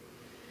day.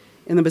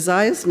 In the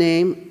Messiah's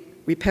name,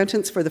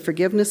 repentance for the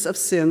forgiveness of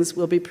sins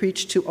will be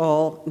preached to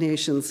all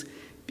nations,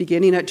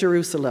 beginning at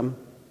Jerusalem.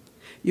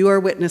 You are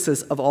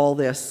witnesses of all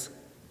this.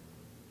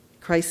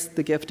 Christ,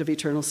 the gift of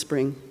eternal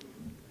spring.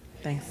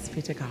 Thanks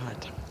be to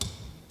God.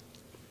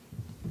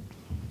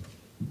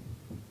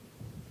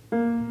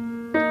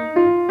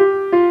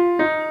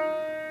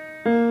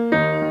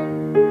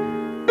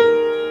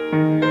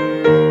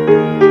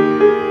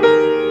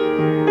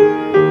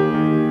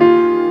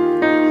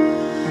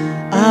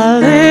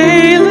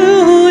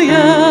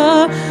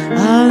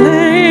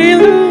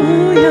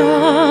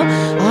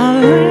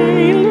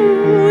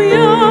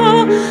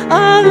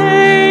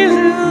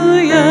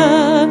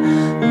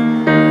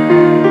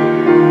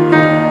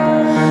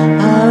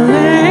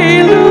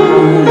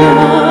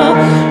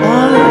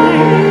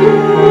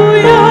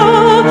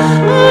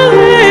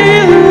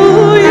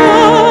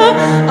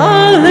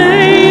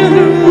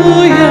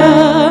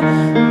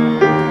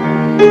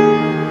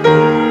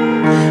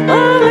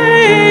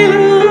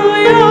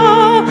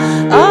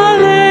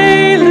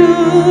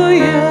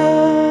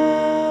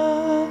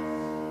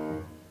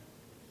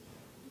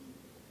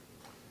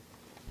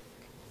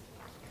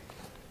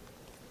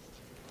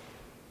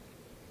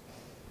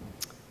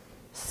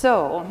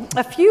 So,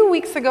 a few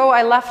weeks ago,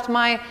 I left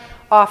my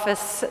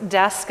office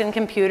desk and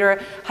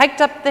computer,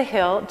 hiked up the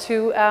hill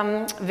to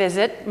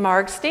visit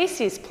Marg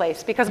Stacy's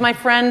place because my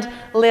friend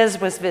Liz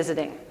was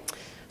visiting.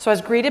 So I was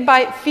greeted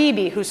by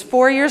Phoebe, who's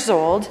 4 years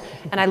old,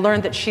 and I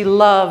learned that she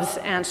loves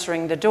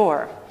answering the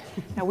door.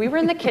 Now, we were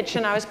in the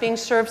kitchen, I was being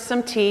served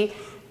some tea,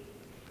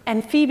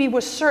 and Phoebe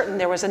was certain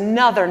there was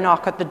another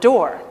knock at the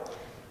door.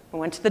 We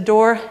went to the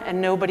door,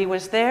 and nobody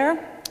was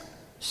there.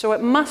 So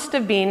it must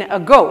have been a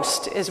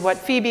ghost, is what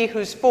Phoebe,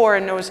 who's 4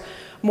 and knows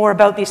more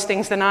about these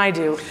things than I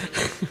do.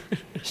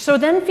 So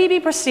then Phoebe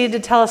proceeded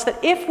to tell us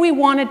that if we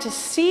wanted to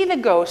see the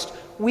ghost,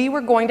 we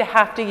were going to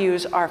have to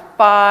use our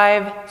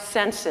 5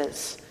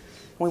 senses.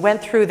 We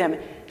went through them: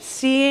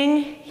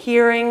 seeing,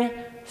 hearing,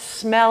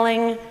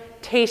 smelling,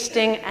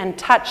 tasting, and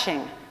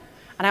touching.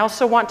 And I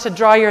also want to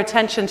draw your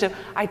attention to,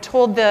 I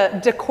told the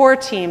decor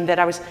team that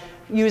I was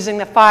using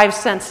the 5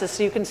 senses,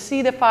 so you can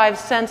see the 5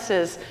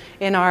 senses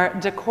in our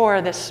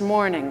decor this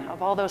morning,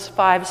 of all those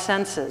 5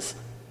 senses.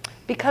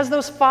 Because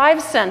those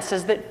 5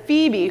 senses that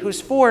Phoebe,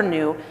 who's 4,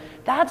 knew,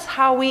 that's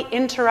how we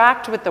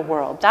interact with the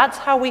world. That's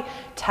how we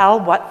tell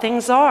what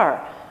things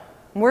are.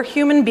 We're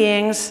human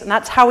beings, and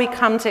that's how we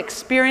come to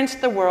experience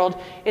the world,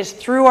 is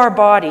through our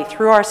body,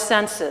 through our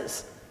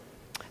senses.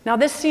 Now,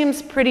 this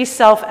seems pretty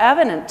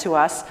self-evident to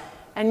us,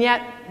 and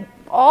yet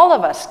all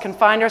of us can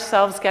find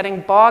ourselves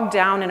getting bogged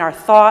down in our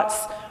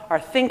thoughts, our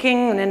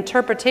thinking, and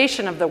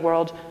interpretation of the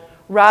world,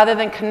 rather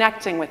than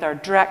connecting with our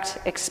direct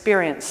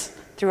experience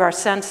through our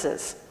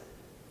senses.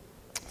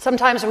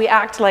 Sometimes we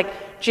act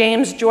like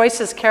James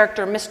Joyce's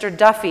character, Mr.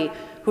 Duffy,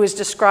 who is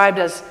described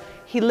as,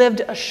 he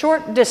lived a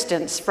short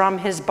distance from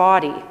his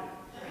body.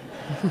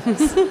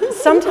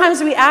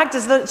 Sometimes we act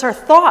as though it's our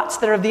thoughts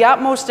that are of the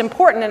utmost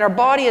importance, and our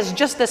body is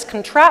just this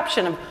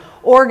contraption of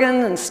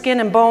organs and skin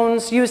and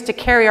bones used to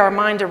carry our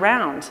mind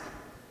around.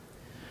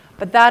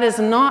 But that is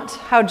not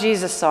how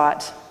Jesus saw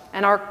it.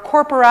 And our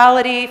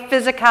corporality,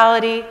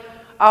 physicality,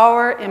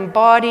 our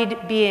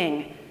embodied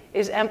being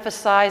is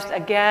emphasized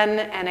again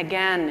and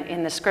again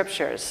in the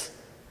scriptures.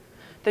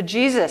 The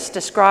Jesus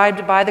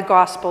described by the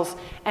Gospels,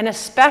 and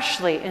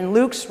especially in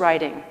Luke's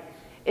writing,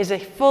 is a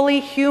fully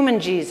human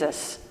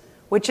Jesus,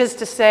 which is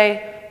to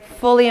say,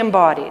 fully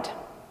embodied.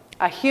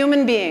 A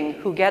human being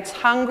who gets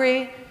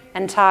hungry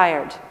and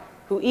tired,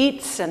 who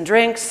eats and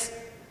drinks,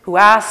 who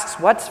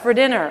asks what's for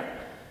dinner,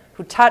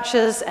 who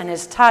touches and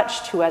is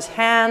touched, who has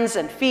hands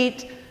and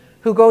feet,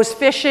 who goes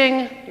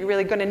fishing. You're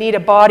really going to need a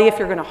body if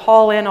you're going to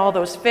haul in all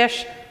those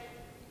fish.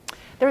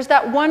 There's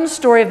that one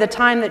story of the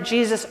time that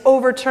Jesus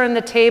overturned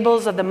the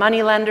tables of the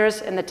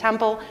moneylenders in the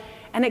temple,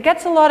 and it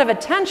gets a lot of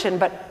attention,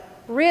 but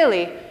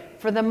really,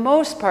 for the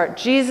most part,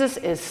 Jesus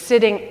is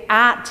sitting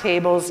at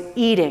tables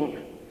eating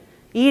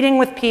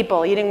with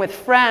people, eating with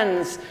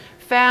friends,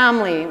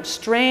 family,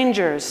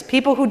 strangers,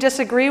 people who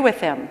disagree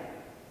with him,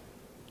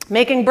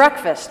 making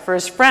breakfast for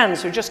his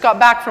friends who just got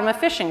back from a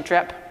fishing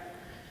trip.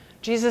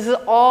 Jesus is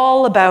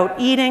all about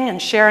eating and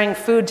sharing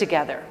food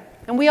together.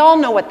 And we all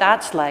know what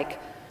that's like.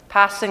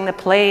 Passing the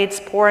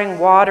plates, pouring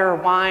water or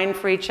wine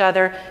for each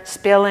other,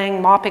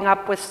 spilling, mopping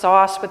up with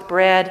sauce with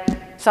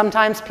bread.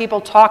 Sometimes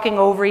people talking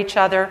over each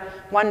other,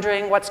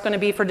 wondering what's going to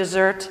be for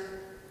dessert.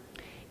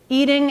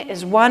 Eating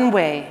is one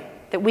way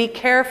that we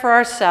care for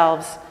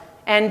ourselves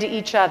and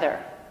each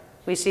other.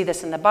 We see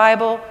this in the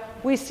Bible.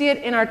 We see it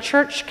in our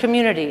church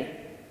community.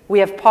 We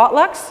have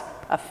potlucks,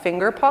 a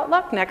finger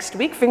potluck next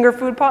week, finger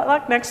food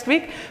potluck next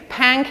week,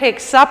 pancake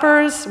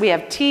suppers, we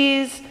have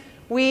teas,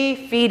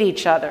 we feed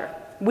each other.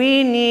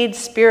 We need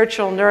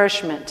spiritual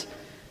nourishment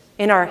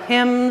in our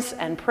hymns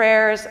and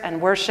prayers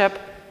and worship,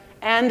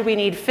 and we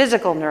need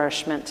physical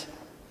nourishment.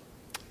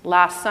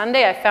 Last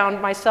Sunday, I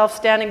found myself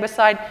standing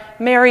beside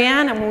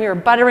Marianne, and we were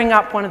buttering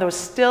up one of those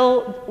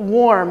still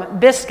warm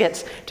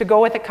biscuits to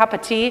go with a cup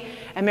of tea,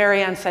 and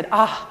Marianne said,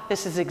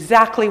 this is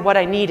exactly what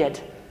I needed.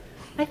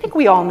 I think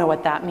we all know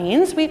what that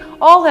means. We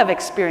all have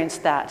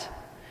experienced that,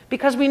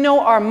 because we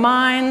know our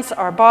minds,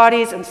 our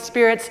bodies, and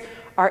spirits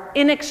are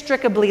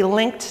inextricably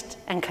linked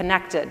and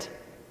connected.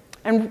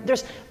 And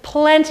there's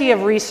plenty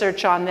of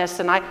research on this,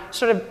 and I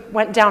sort of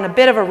went down a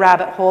bit of a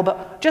rabbit hole,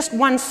 but just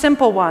one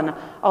simple one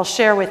I'll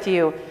share with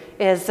you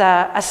is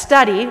a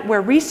study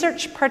where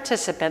research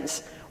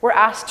participants were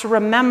asked to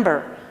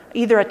remember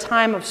either a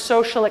time of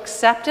social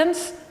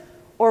acceptance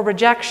or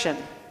rejection.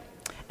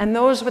 And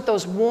those with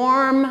those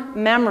warm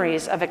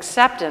memories of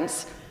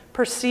acceptance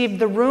perceived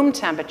the room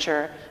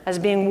temperature as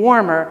being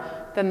warmer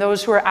than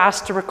those who were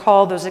asked to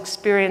recall those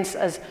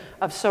experiences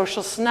of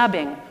social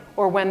snubbing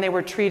or when they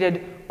were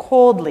treated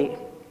coldly,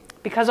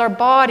 because our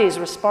bodies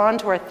respond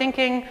to our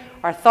thinking,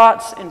 our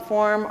thoughts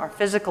inform our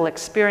physical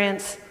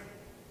experience.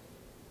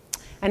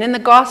 And in the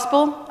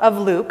Gospel of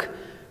Luke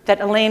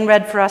that Elaine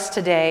read for us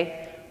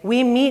today,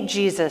 we meet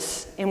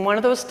Jesus in one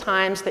of those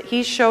times that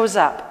he shows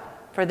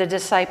up for the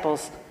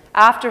disciples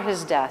after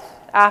his death,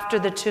 after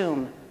the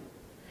tomb.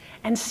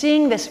 And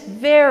seeing this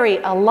very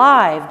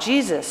alive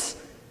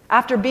Jesus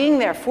after being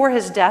there for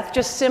his death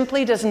just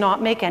simply does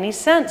not make any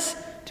sense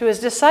to his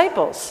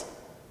disciples.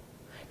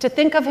 To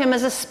think of him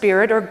as a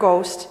spirit or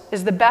ghost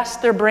is the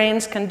best their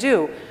brains can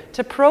do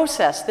to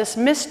process this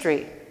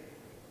mystery.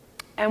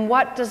 And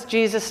what does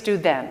Jesus do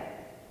then?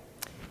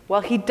 Well,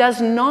 he does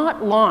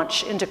not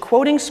launch into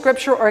quoting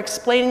scripture or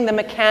explaining the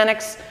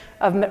mechanics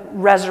of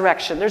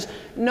resurrection. There's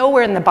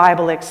nowhere in the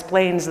Bible that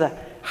explains the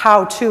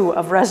how-to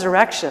of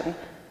resurrection.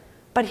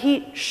 But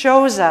he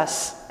shows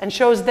us and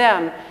shows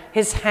them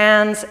his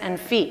hands and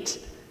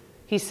feet.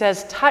 He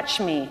says, "Touch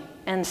me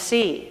and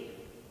see."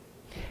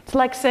 It's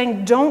like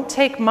saying, don't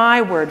take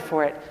my word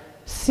for it.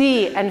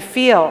 See and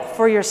feel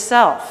for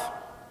yourself.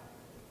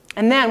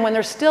 And then when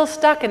they're still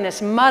stuck in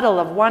this muddle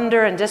of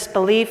wonder and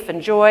disbelief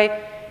and joy,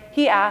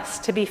 he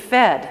asks to be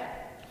fed.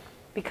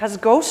 Because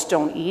ghosts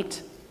don't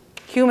eat,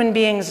 human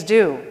beings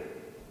do.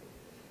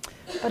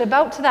 But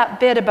about to that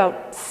bit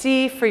about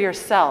see for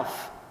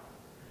yourself,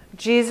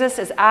 Jesus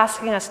is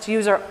asking us to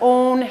use our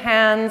own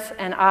hands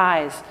and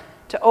eyes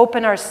to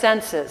open our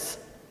senses.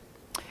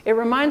 It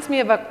reminds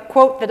me of a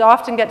quote that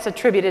often gets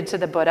attributed to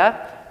the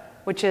Buddha,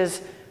 which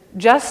is,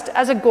 "Just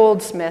as a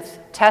goldsmith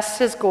tests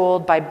his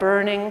gold by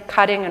burning,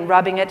 cutting, and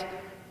rubbing it,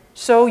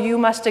 so you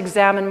must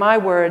examine my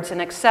words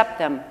and accept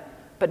them,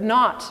 but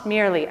not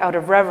merely out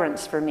of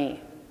reverence for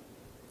me."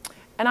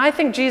 And I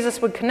think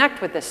Jesus would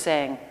connect with this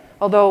saying,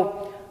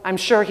 although I'm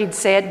sure he'd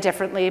say it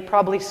differently,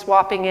 probably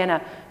swapping in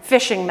a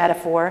fishing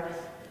metaphor.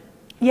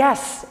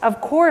 Yes,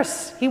 of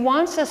course, he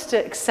wants us to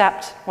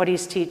accept what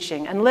he's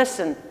teaching and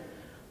listen,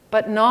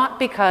 but not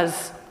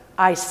because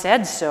I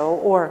said so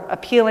or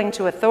appealing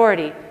to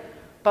authority,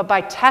 but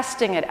by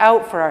testing it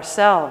out for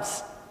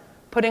ourselves,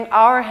 putting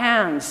our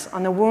hands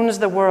on the wounds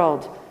of the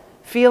world,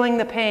 feeling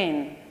the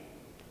pain,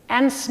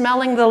 and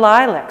smelling the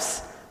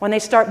lilacs when they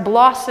start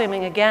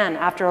blossoming again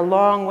after a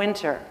long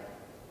winter.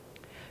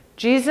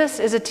 Jesus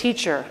is a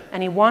teacher,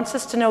 and he wants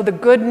us to know the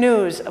good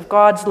news of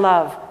God's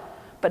love,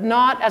 but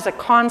not as a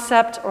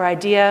concept or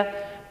idea,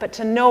 but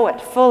to know it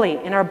fully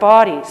in our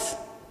bodies.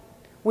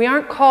 We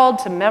aren't called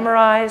to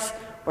memorize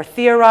or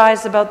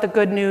theorize about the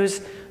good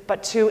news,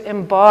 but to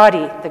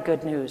embody the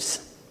good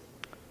news.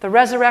 The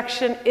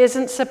resurrection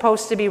isn't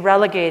supposed to be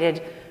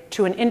relegated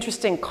to an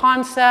interesting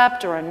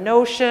concept or a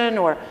notion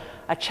or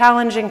a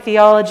challenging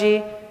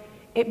theology.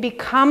 It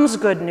becomes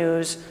good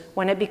news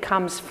when it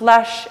becomes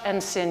flesh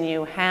and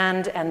sinew,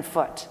 hand and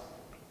foot.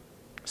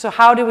 So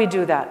how do we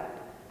do that?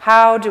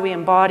 How do we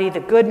embody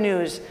the good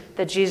news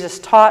that Jesus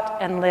taught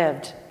and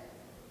lived?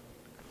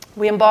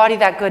 We embody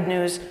that good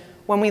news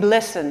when we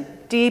listen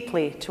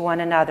deeply to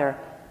one another,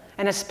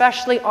 and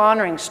especially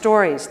honoring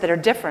stories that are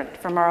different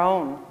from our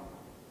own.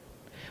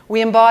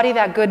 We embody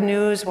that good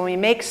news when we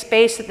make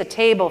space at the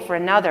table for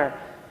another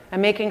and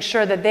making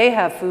sure that they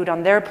have food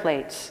on their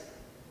plates.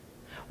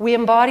 We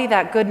embody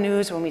that good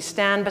news when we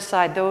stand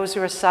beside those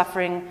who are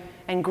suffering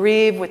and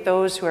grieve with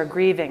those who are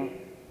grieving.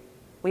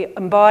 We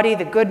embody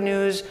the good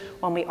news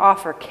when we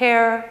offer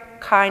care,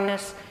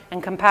 kindness,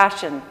 and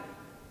compassion,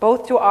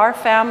 both to our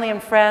family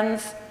and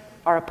friends,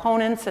 our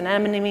opponents and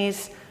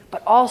enemies,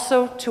 but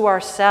also to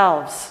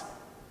ourselves,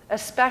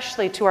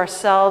 especially to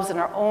ourselves in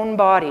our own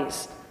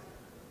bodies.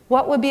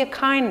 What would be a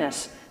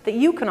kindness that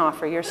you can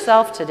offer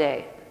yourself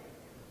today?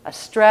 A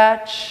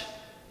stretch,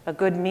 a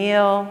good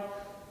meal,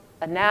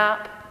 a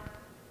nap,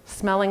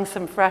 smelling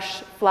some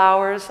fresh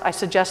flowers. I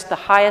suggest the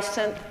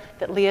hyacinth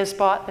that Leah's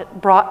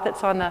brought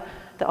that's on the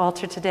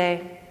altar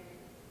today.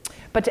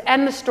 But to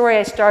end the story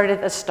I started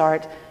at the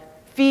start,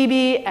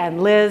 Phoebe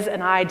and Liz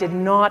and I did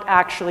not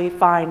actually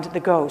find the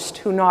ghost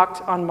who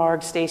knocked on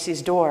Marg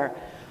Stacy's door,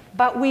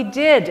 but we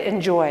did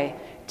enjoy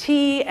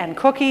tea and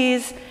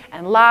cookies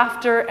and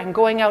laughter and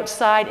going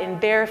outside in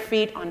bare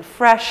feet on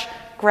fresh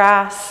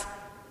grass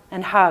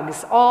and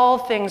hugs, all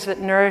things that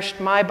nourished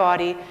my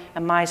body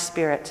and my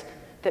spirit,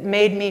 that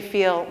made me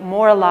feel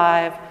more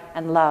alive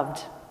and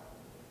loved.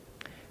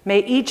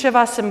 May each of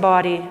us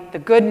embody the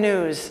good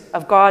news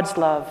of God's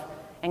love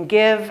and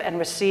give and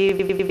receive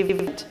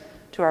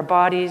to our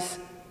bodies,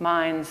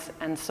 minds,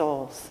 and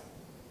souls.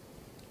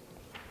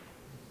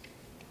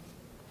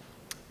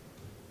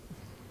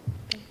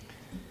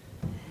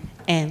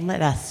 And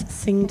let us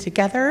sing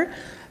together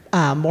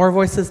More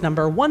Voices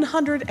number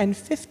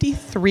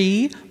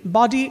 153,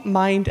 Body,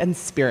 Mind, and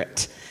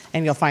Spirit.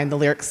 And you'll find the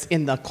lyrics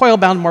in the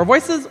coil-bound More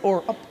Voices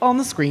or up on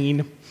the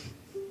screen.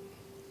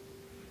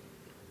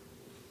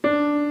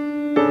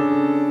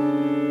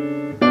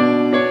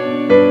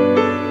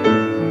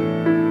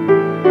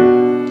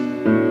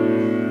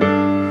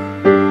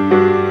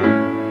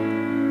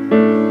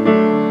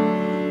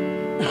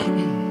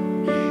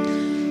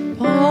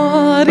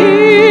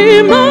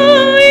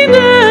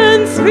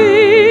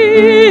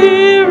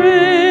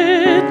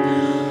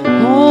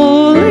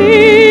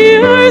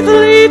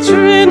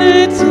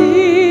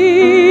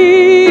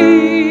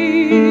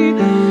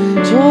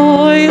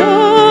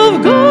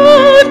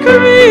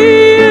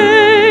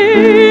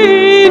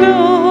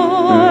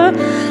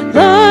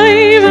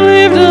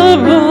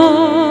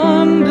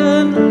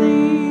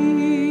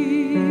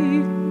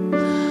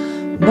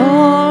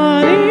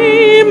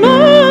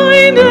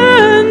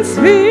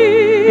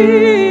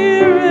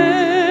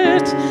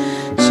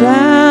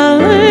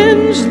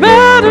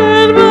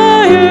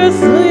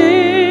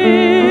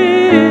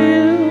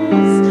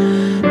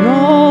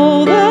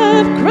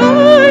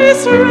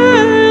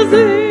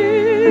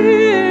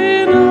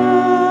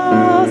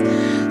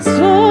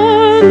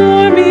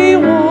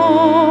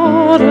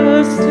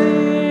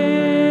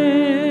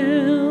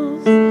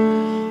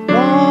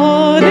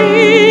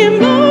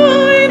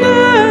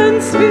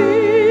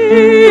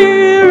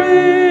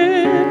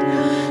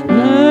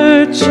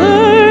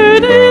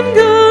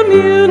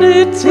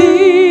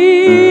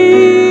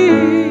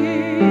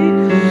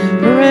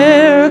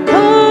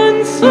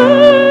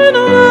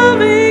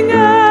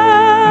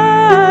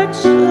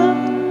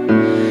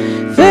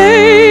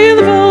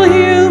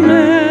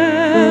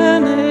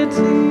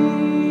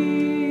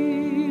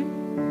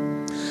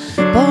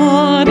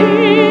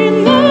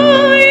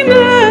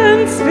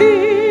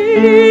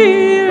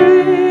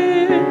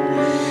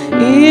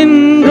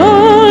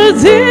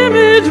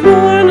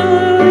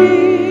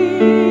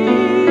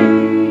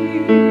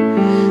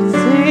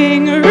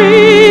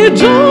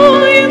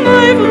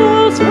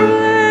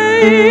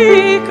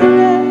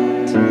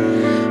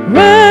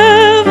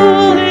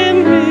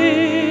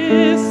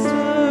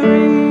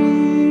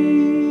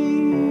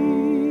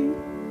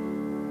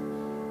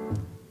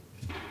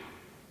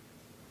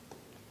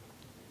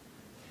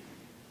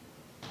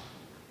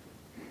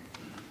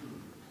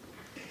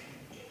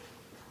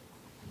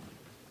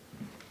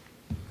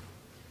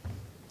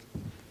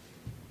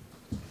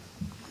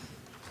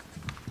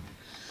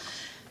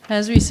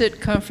 As we sit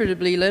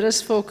comfortably, let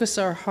us focus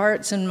our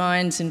hearts and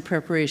minds in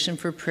preparation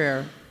for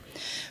prayer.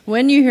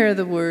 When you hear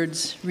the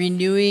words,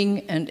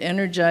 renewing and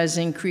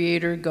energizing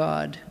Creator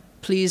God,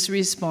 please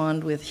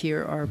respond with,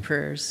 "Hear our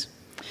prayers."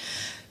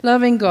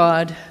 Loving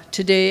God,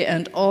 today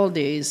and all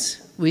days,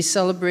 we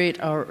celebrate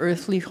our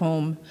earthly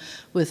home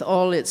with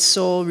all its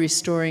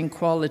soul-restoring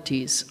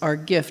qualities, our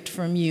gift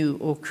from you,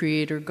 O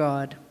Creator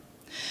God.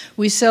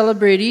 We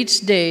celebrate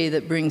each day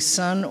that brings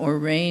sun or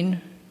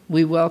rain.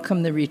 We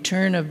welcome the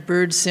return of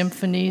bird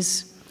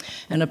symphonies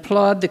and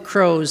applaud the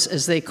crows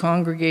as they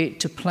congregate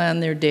to plan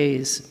their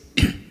days.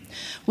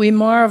 We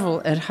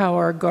marvel at how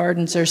our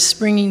gardens are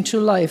springing to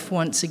life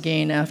once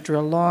again after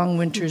a long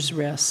winter's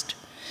rest.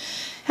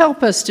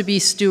 Help us to be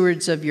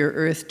stewards of your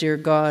earth, dear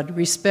God,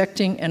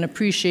 respecting and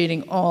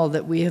appreciating all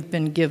that we have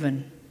been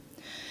given.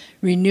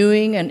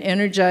 Renewing and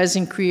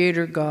energizing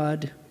Creator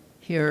God,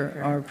 hear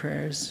our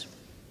prayers.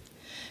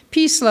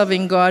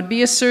 Peace-loving God,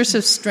 be a source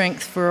of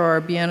strength for our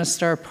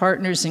Bienestar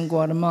partners in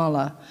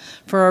Guatemala,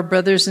 for our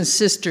brothers and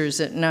sisters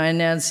at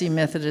Nyanansi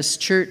Methodist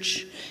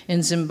Church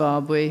in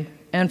Zimbabwe,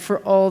 and for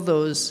all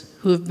those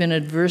who have been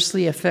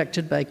adversely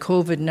affected by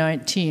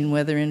COVID-19,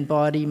 whether in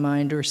body,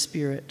 mind, or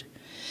spirit.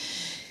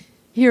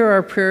 Hear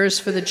our prayers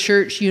for the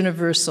Church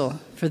Universal,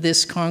 for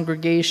this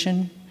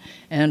congregation,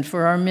 and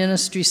for our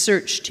ministry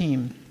search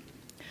team,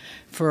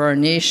 for our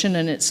nation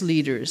and its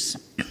leaders.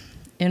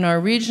 In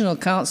our regional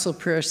council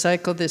prayer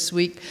cycle this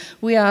week,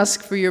 we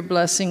ask for your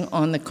blessing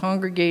on the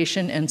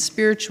congregation and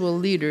spiritual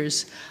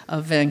leaders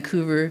of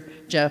Vancouver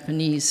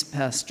Japanese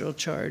Pastoral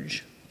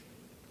Charge.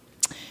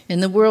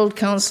 In the World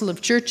Council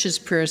of Churches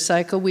prayer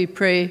cycle, we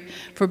pray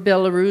for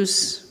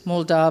Belarus,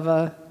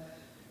 Moldova,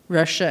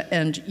 Russia,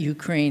 and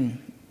Ukraine.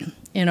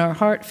 In our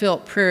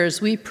heartfelt prayers,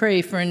 we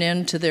pray for an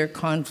end to their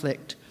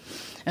conflict,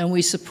 and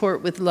we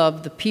support with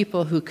love the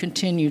people who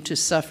continue to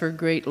suffer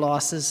great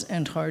losses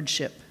and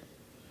hardship.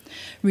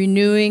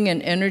 Renewing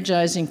and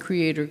energizing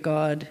Creator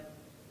God,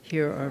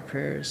 hear our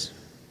prayers.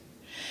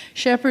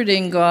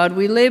 Shepherding God,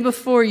 we lay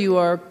before you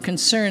our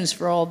concerns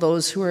for all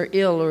those who are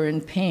ill or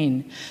in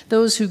pain,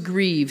 those who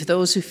grieve,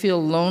 those who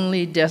feel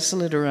lonely,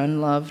 desolate, or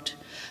unloved,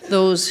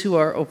 those who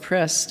are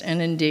oppressed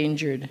and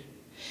endangered.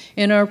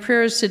 In our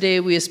prayers today,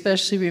 we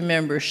especially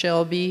remember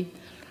Shelby,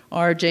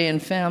 RJ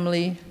and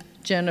family,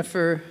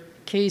 Jennifer,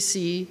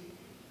 Casey,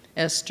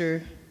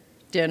 Esther,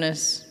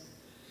 Dennis,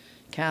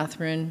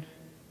 Catherine,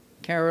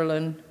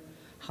 Carolyn,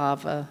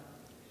 Hava,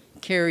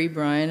 Carrie,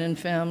 Brian and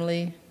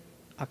family,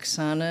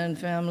 Oksana and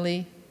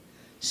family,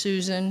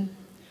 Susan,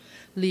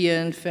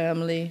 Leah and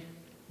family,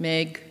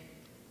 Meg,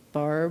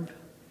 Barb,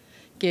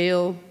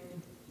 Gail,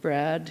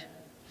 Brad,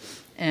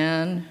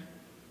 Anne,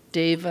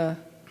 Deva,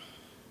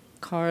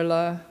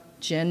 Carla,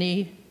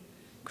 Jenny,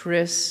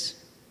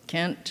 Chris,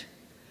 Kent,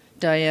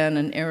 Diane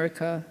and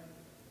Erica,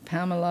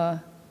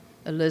 Pamela,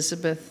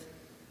 Elizabeth,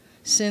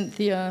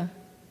 Cynthia,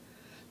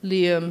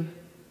 Liam,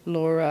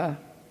 Laura,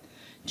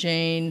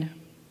 Jane,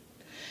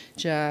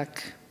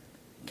 Jack,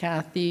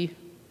 Kathy,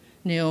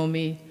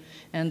 Naomi,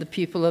 and the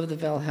people of the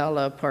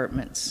Valhalla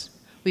apartments.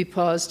 We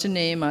pause to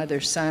name either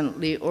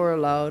silently or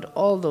aloud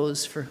all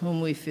those for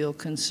whom we feel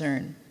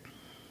concern.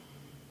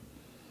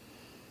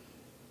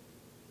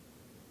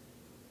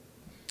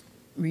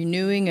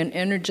 Renewing and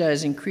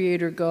energizing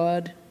Creator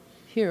God,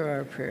 hear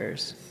our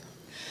prayers.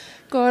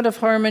 God of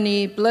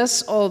harmony,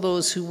 bless all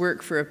those who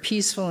work for a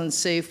peaceful and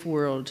safe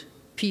world,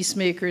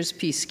 peacemakers,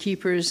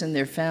 peacekeepers and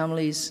their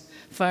families,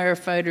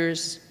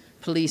 firefighters,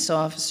 police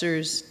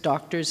officers,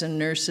 doctors and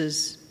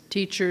nurses,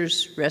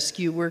 teachers,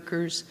 rescue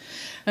workers,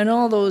 and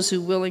all those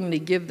who willingly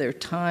give their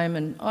time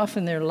and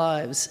often their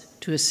lives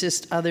to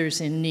assist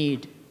others in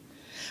need.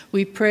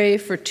 We pray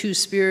for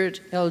Two-Spirit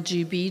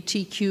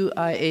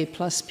LGBTQIA+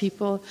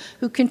 people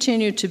who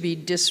continue to be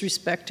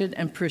disrespected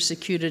and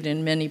persecuted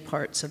in many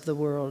parts of the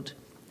world.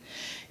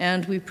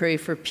 And we pray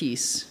for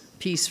peace,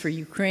 peace for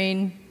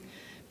Ukraine,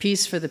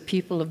 peace for the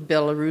people of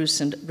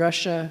Belarus and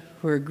Russia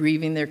who are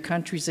grieving their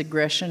country's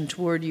aggression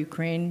toward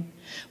Ukraine.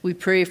 We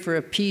pray for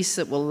a peace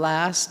that will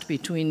last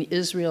between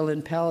Israel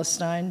and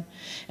Palestine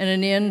and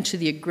an end to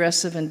the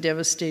aggressive and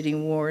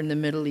devastating war in the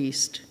Middle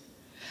East.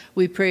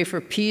 We pray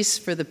for peace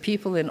for the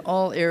people in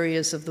all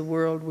areas of the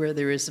world where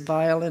there is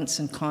violence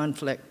and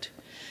conflict.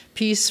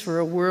 Peace for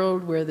a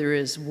world where there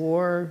is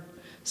war,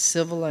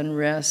 civil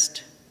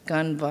unrest,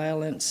 gun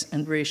violence,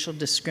 and racial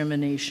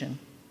discrimination.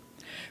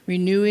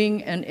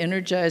 Renewing and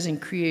energizing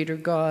Creator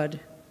God,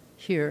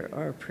 hear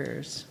our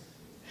prayers.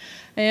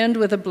 And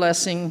with a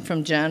blessing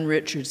from Jan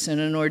Richardson,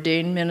 an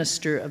ordained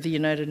minister of the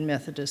United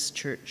Methodist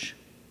Church.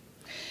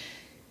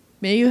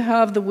 May you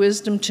have the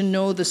wisdom to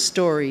know the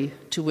story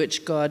to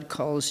which God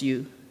calls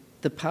you,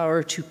 the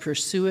power to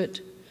pursue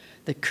it,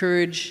 the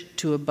courage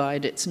to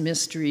abide its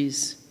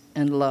mysteries,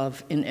 and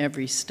love in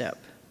every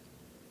step.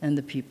 And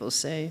the people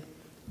say,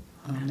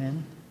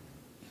 Amen.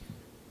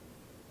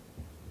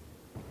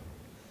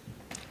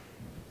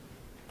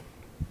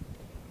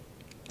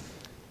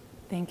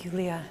 Thank you,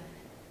 Leah.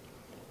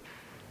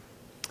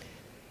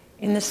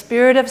 In the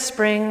spirit of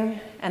spring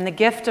and the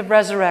gift of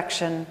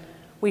resurrection,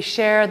 we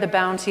share the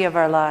bounty of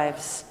our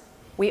lives.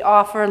 We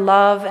offer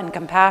love and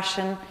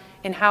compassion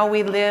in how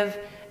we live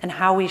and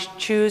how we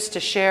choose to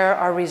share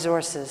our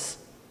resources.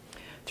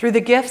 Through the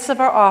gifts of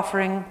our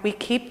offering, we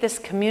keep this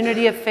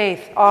community of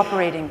faith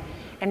operating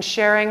and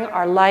sharing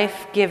our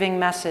life-giving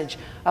message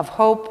of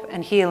hope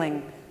and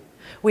healing.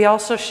 We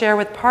also share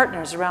with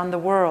partners around the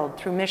world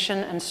through Mission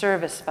and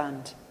Service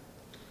Fund.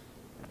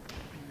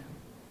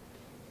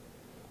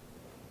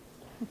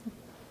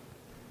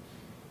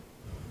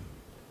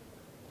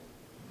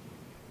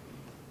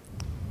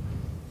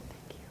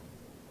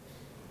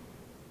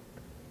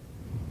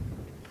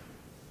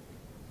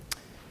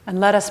 And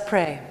let us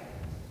pray.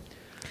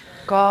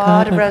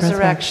 God of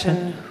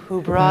resurrection,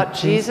 who brought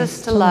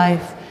Jesus to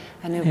life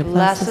and who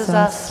blesses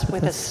us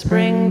with a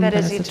spring that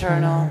is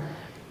eternal,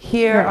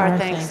 hear our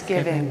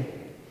thanksgiving.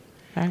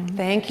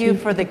 Thank you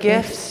for the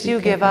gifts you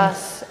give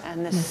us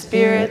and the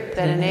Spirit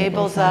that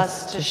enables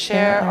us to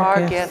share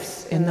our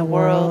gifts in the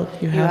world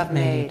you have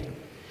made.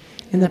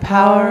 In the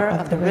power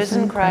of the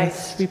risen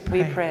Christ, we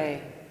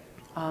pray.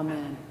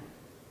 Amen.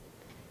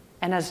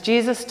 And as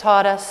Jesus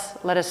taught us,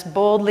 let us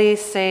boldly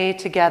say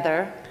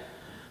together,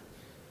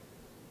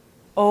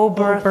 O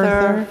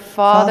birther,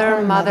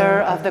 Father,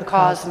 Mother of the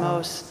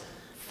cosmos,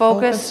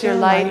 focus your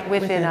light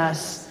within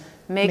us,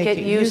 make it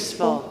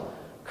useful,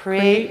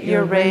 create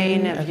your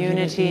reign of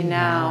unity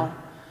now.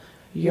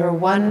 Your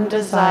one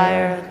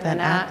desire then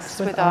acts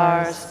with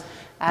ours,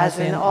 as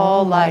in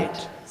all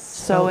light,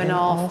 so in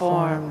all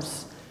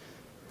forms.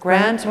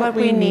 Grant what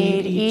we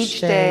need each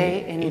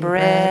day in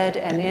bread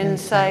and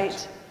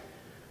insight.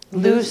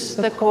 Loose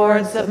the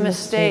cords of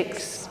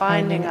mistakes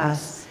binding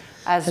us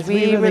as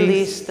we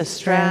release the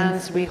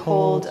strands we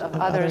hold of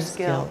others'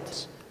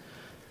 guilt.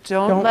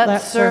 Don't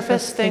let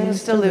surface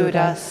things delude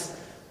us,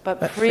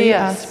 but free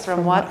us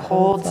from what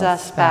holds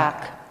us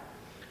back.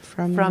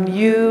 From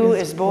you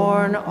is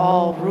born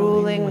all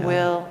ruling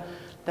will,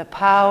 the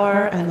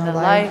power and the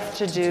life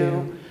to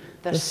do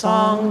the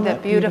song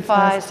that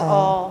beautifies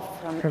all,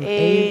 from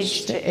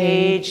age to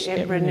age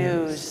it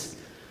renews.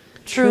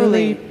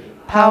 Truly,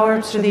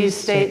 power to these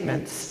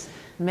statements.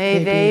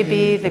 May they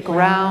be the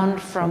ground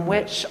from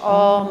which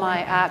all my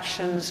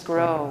actions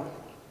grow.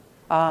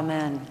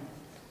 Amen.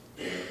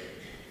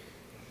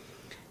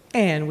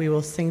 And we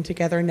will sing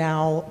together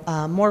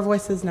now, More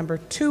Voices, number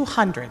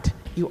 200,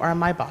 You Are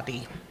My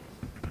Body.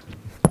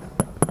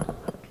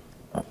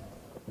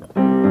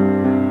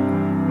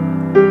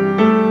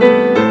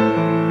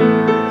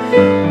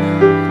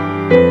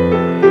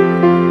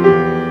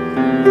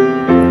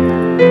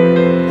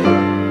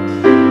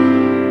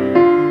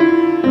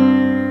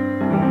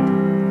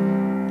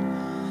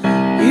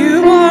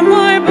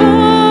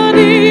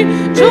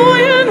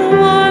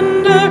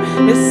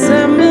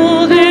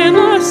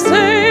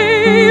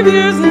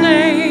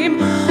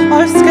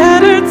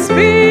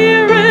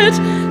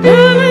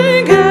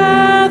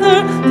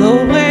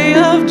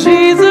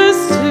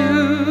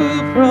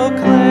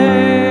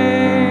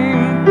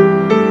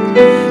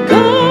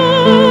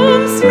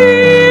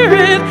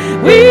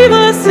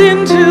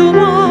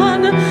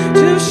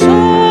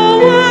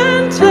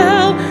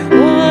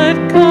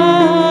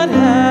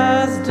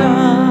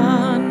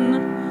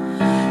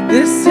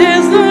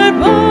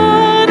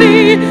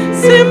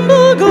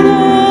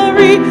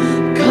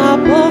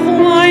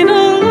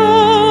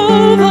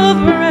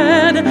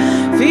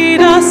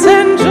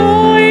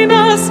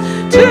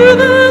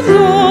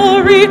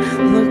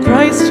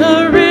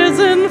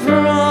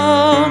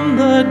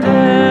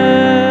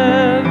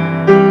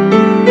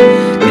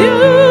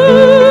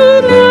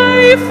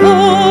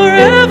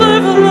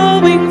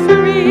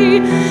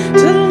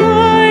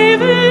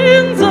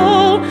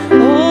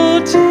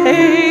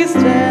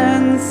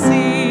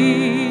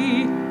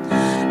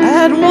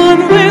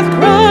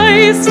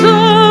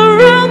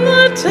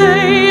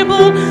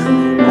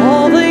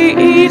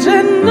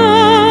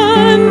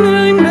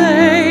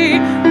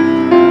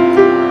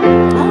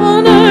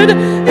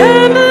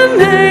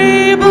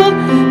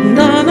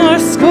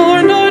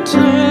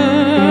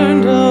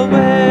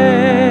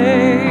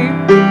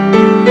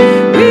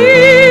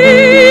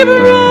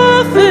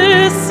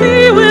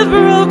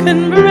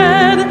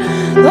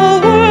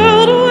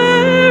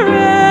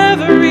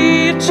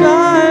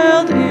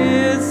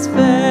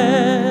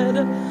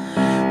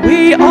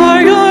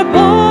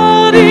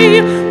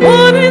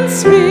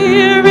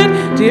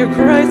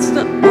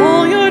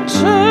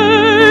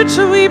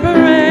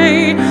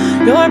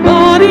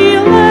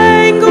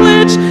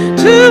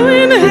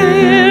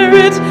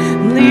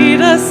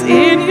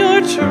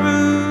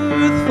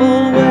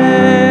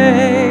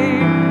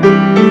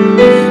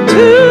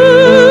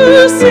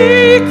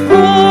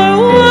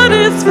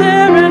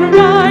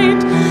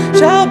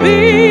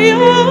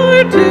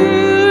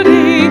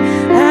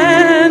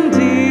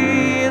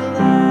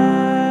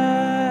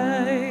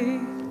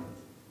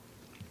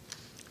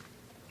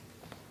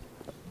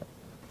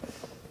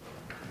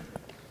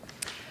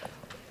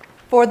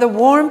 For the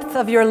warmth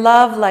of your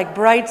love like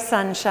bright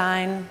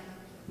sunshine,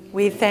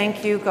 we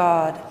thank you,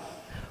 God.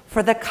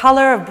 For the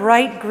color of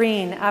bright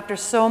green after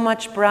so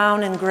much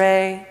brown and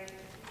gray,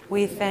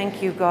 we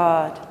thank you,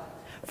 God.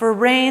 For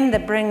rain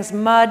that brings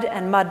mud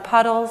and mud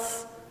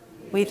puddles,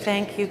 we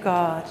thank you,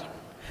 God.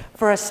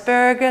 For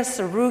asparagus,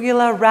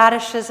 arugula,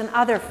 radishes, and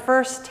other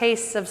first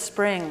tastes of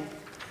spring,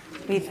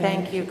 we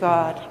thank you,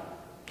 God.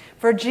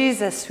 For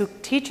Jesus, who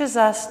teaches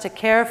us to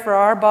care for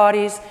our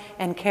bodies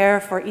and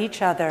care for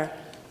each other,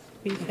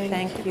 we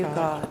thank you,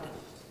 God.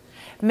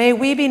 May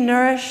we be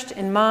nourished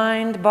in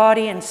mind,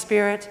 body, and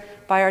spirit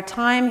by our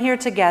time here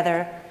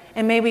together,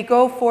 and may we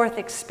go forth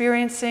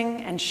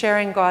experiencing and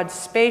sharing God's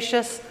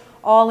spacious,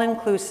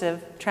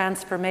 all-inclusive,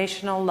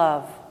 transformational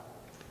love.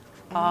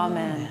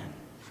 Amen.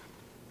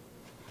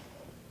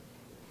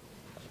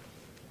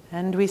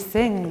 And we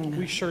sing.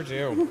 We sure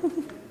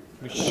do.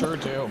 We sure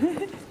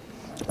do.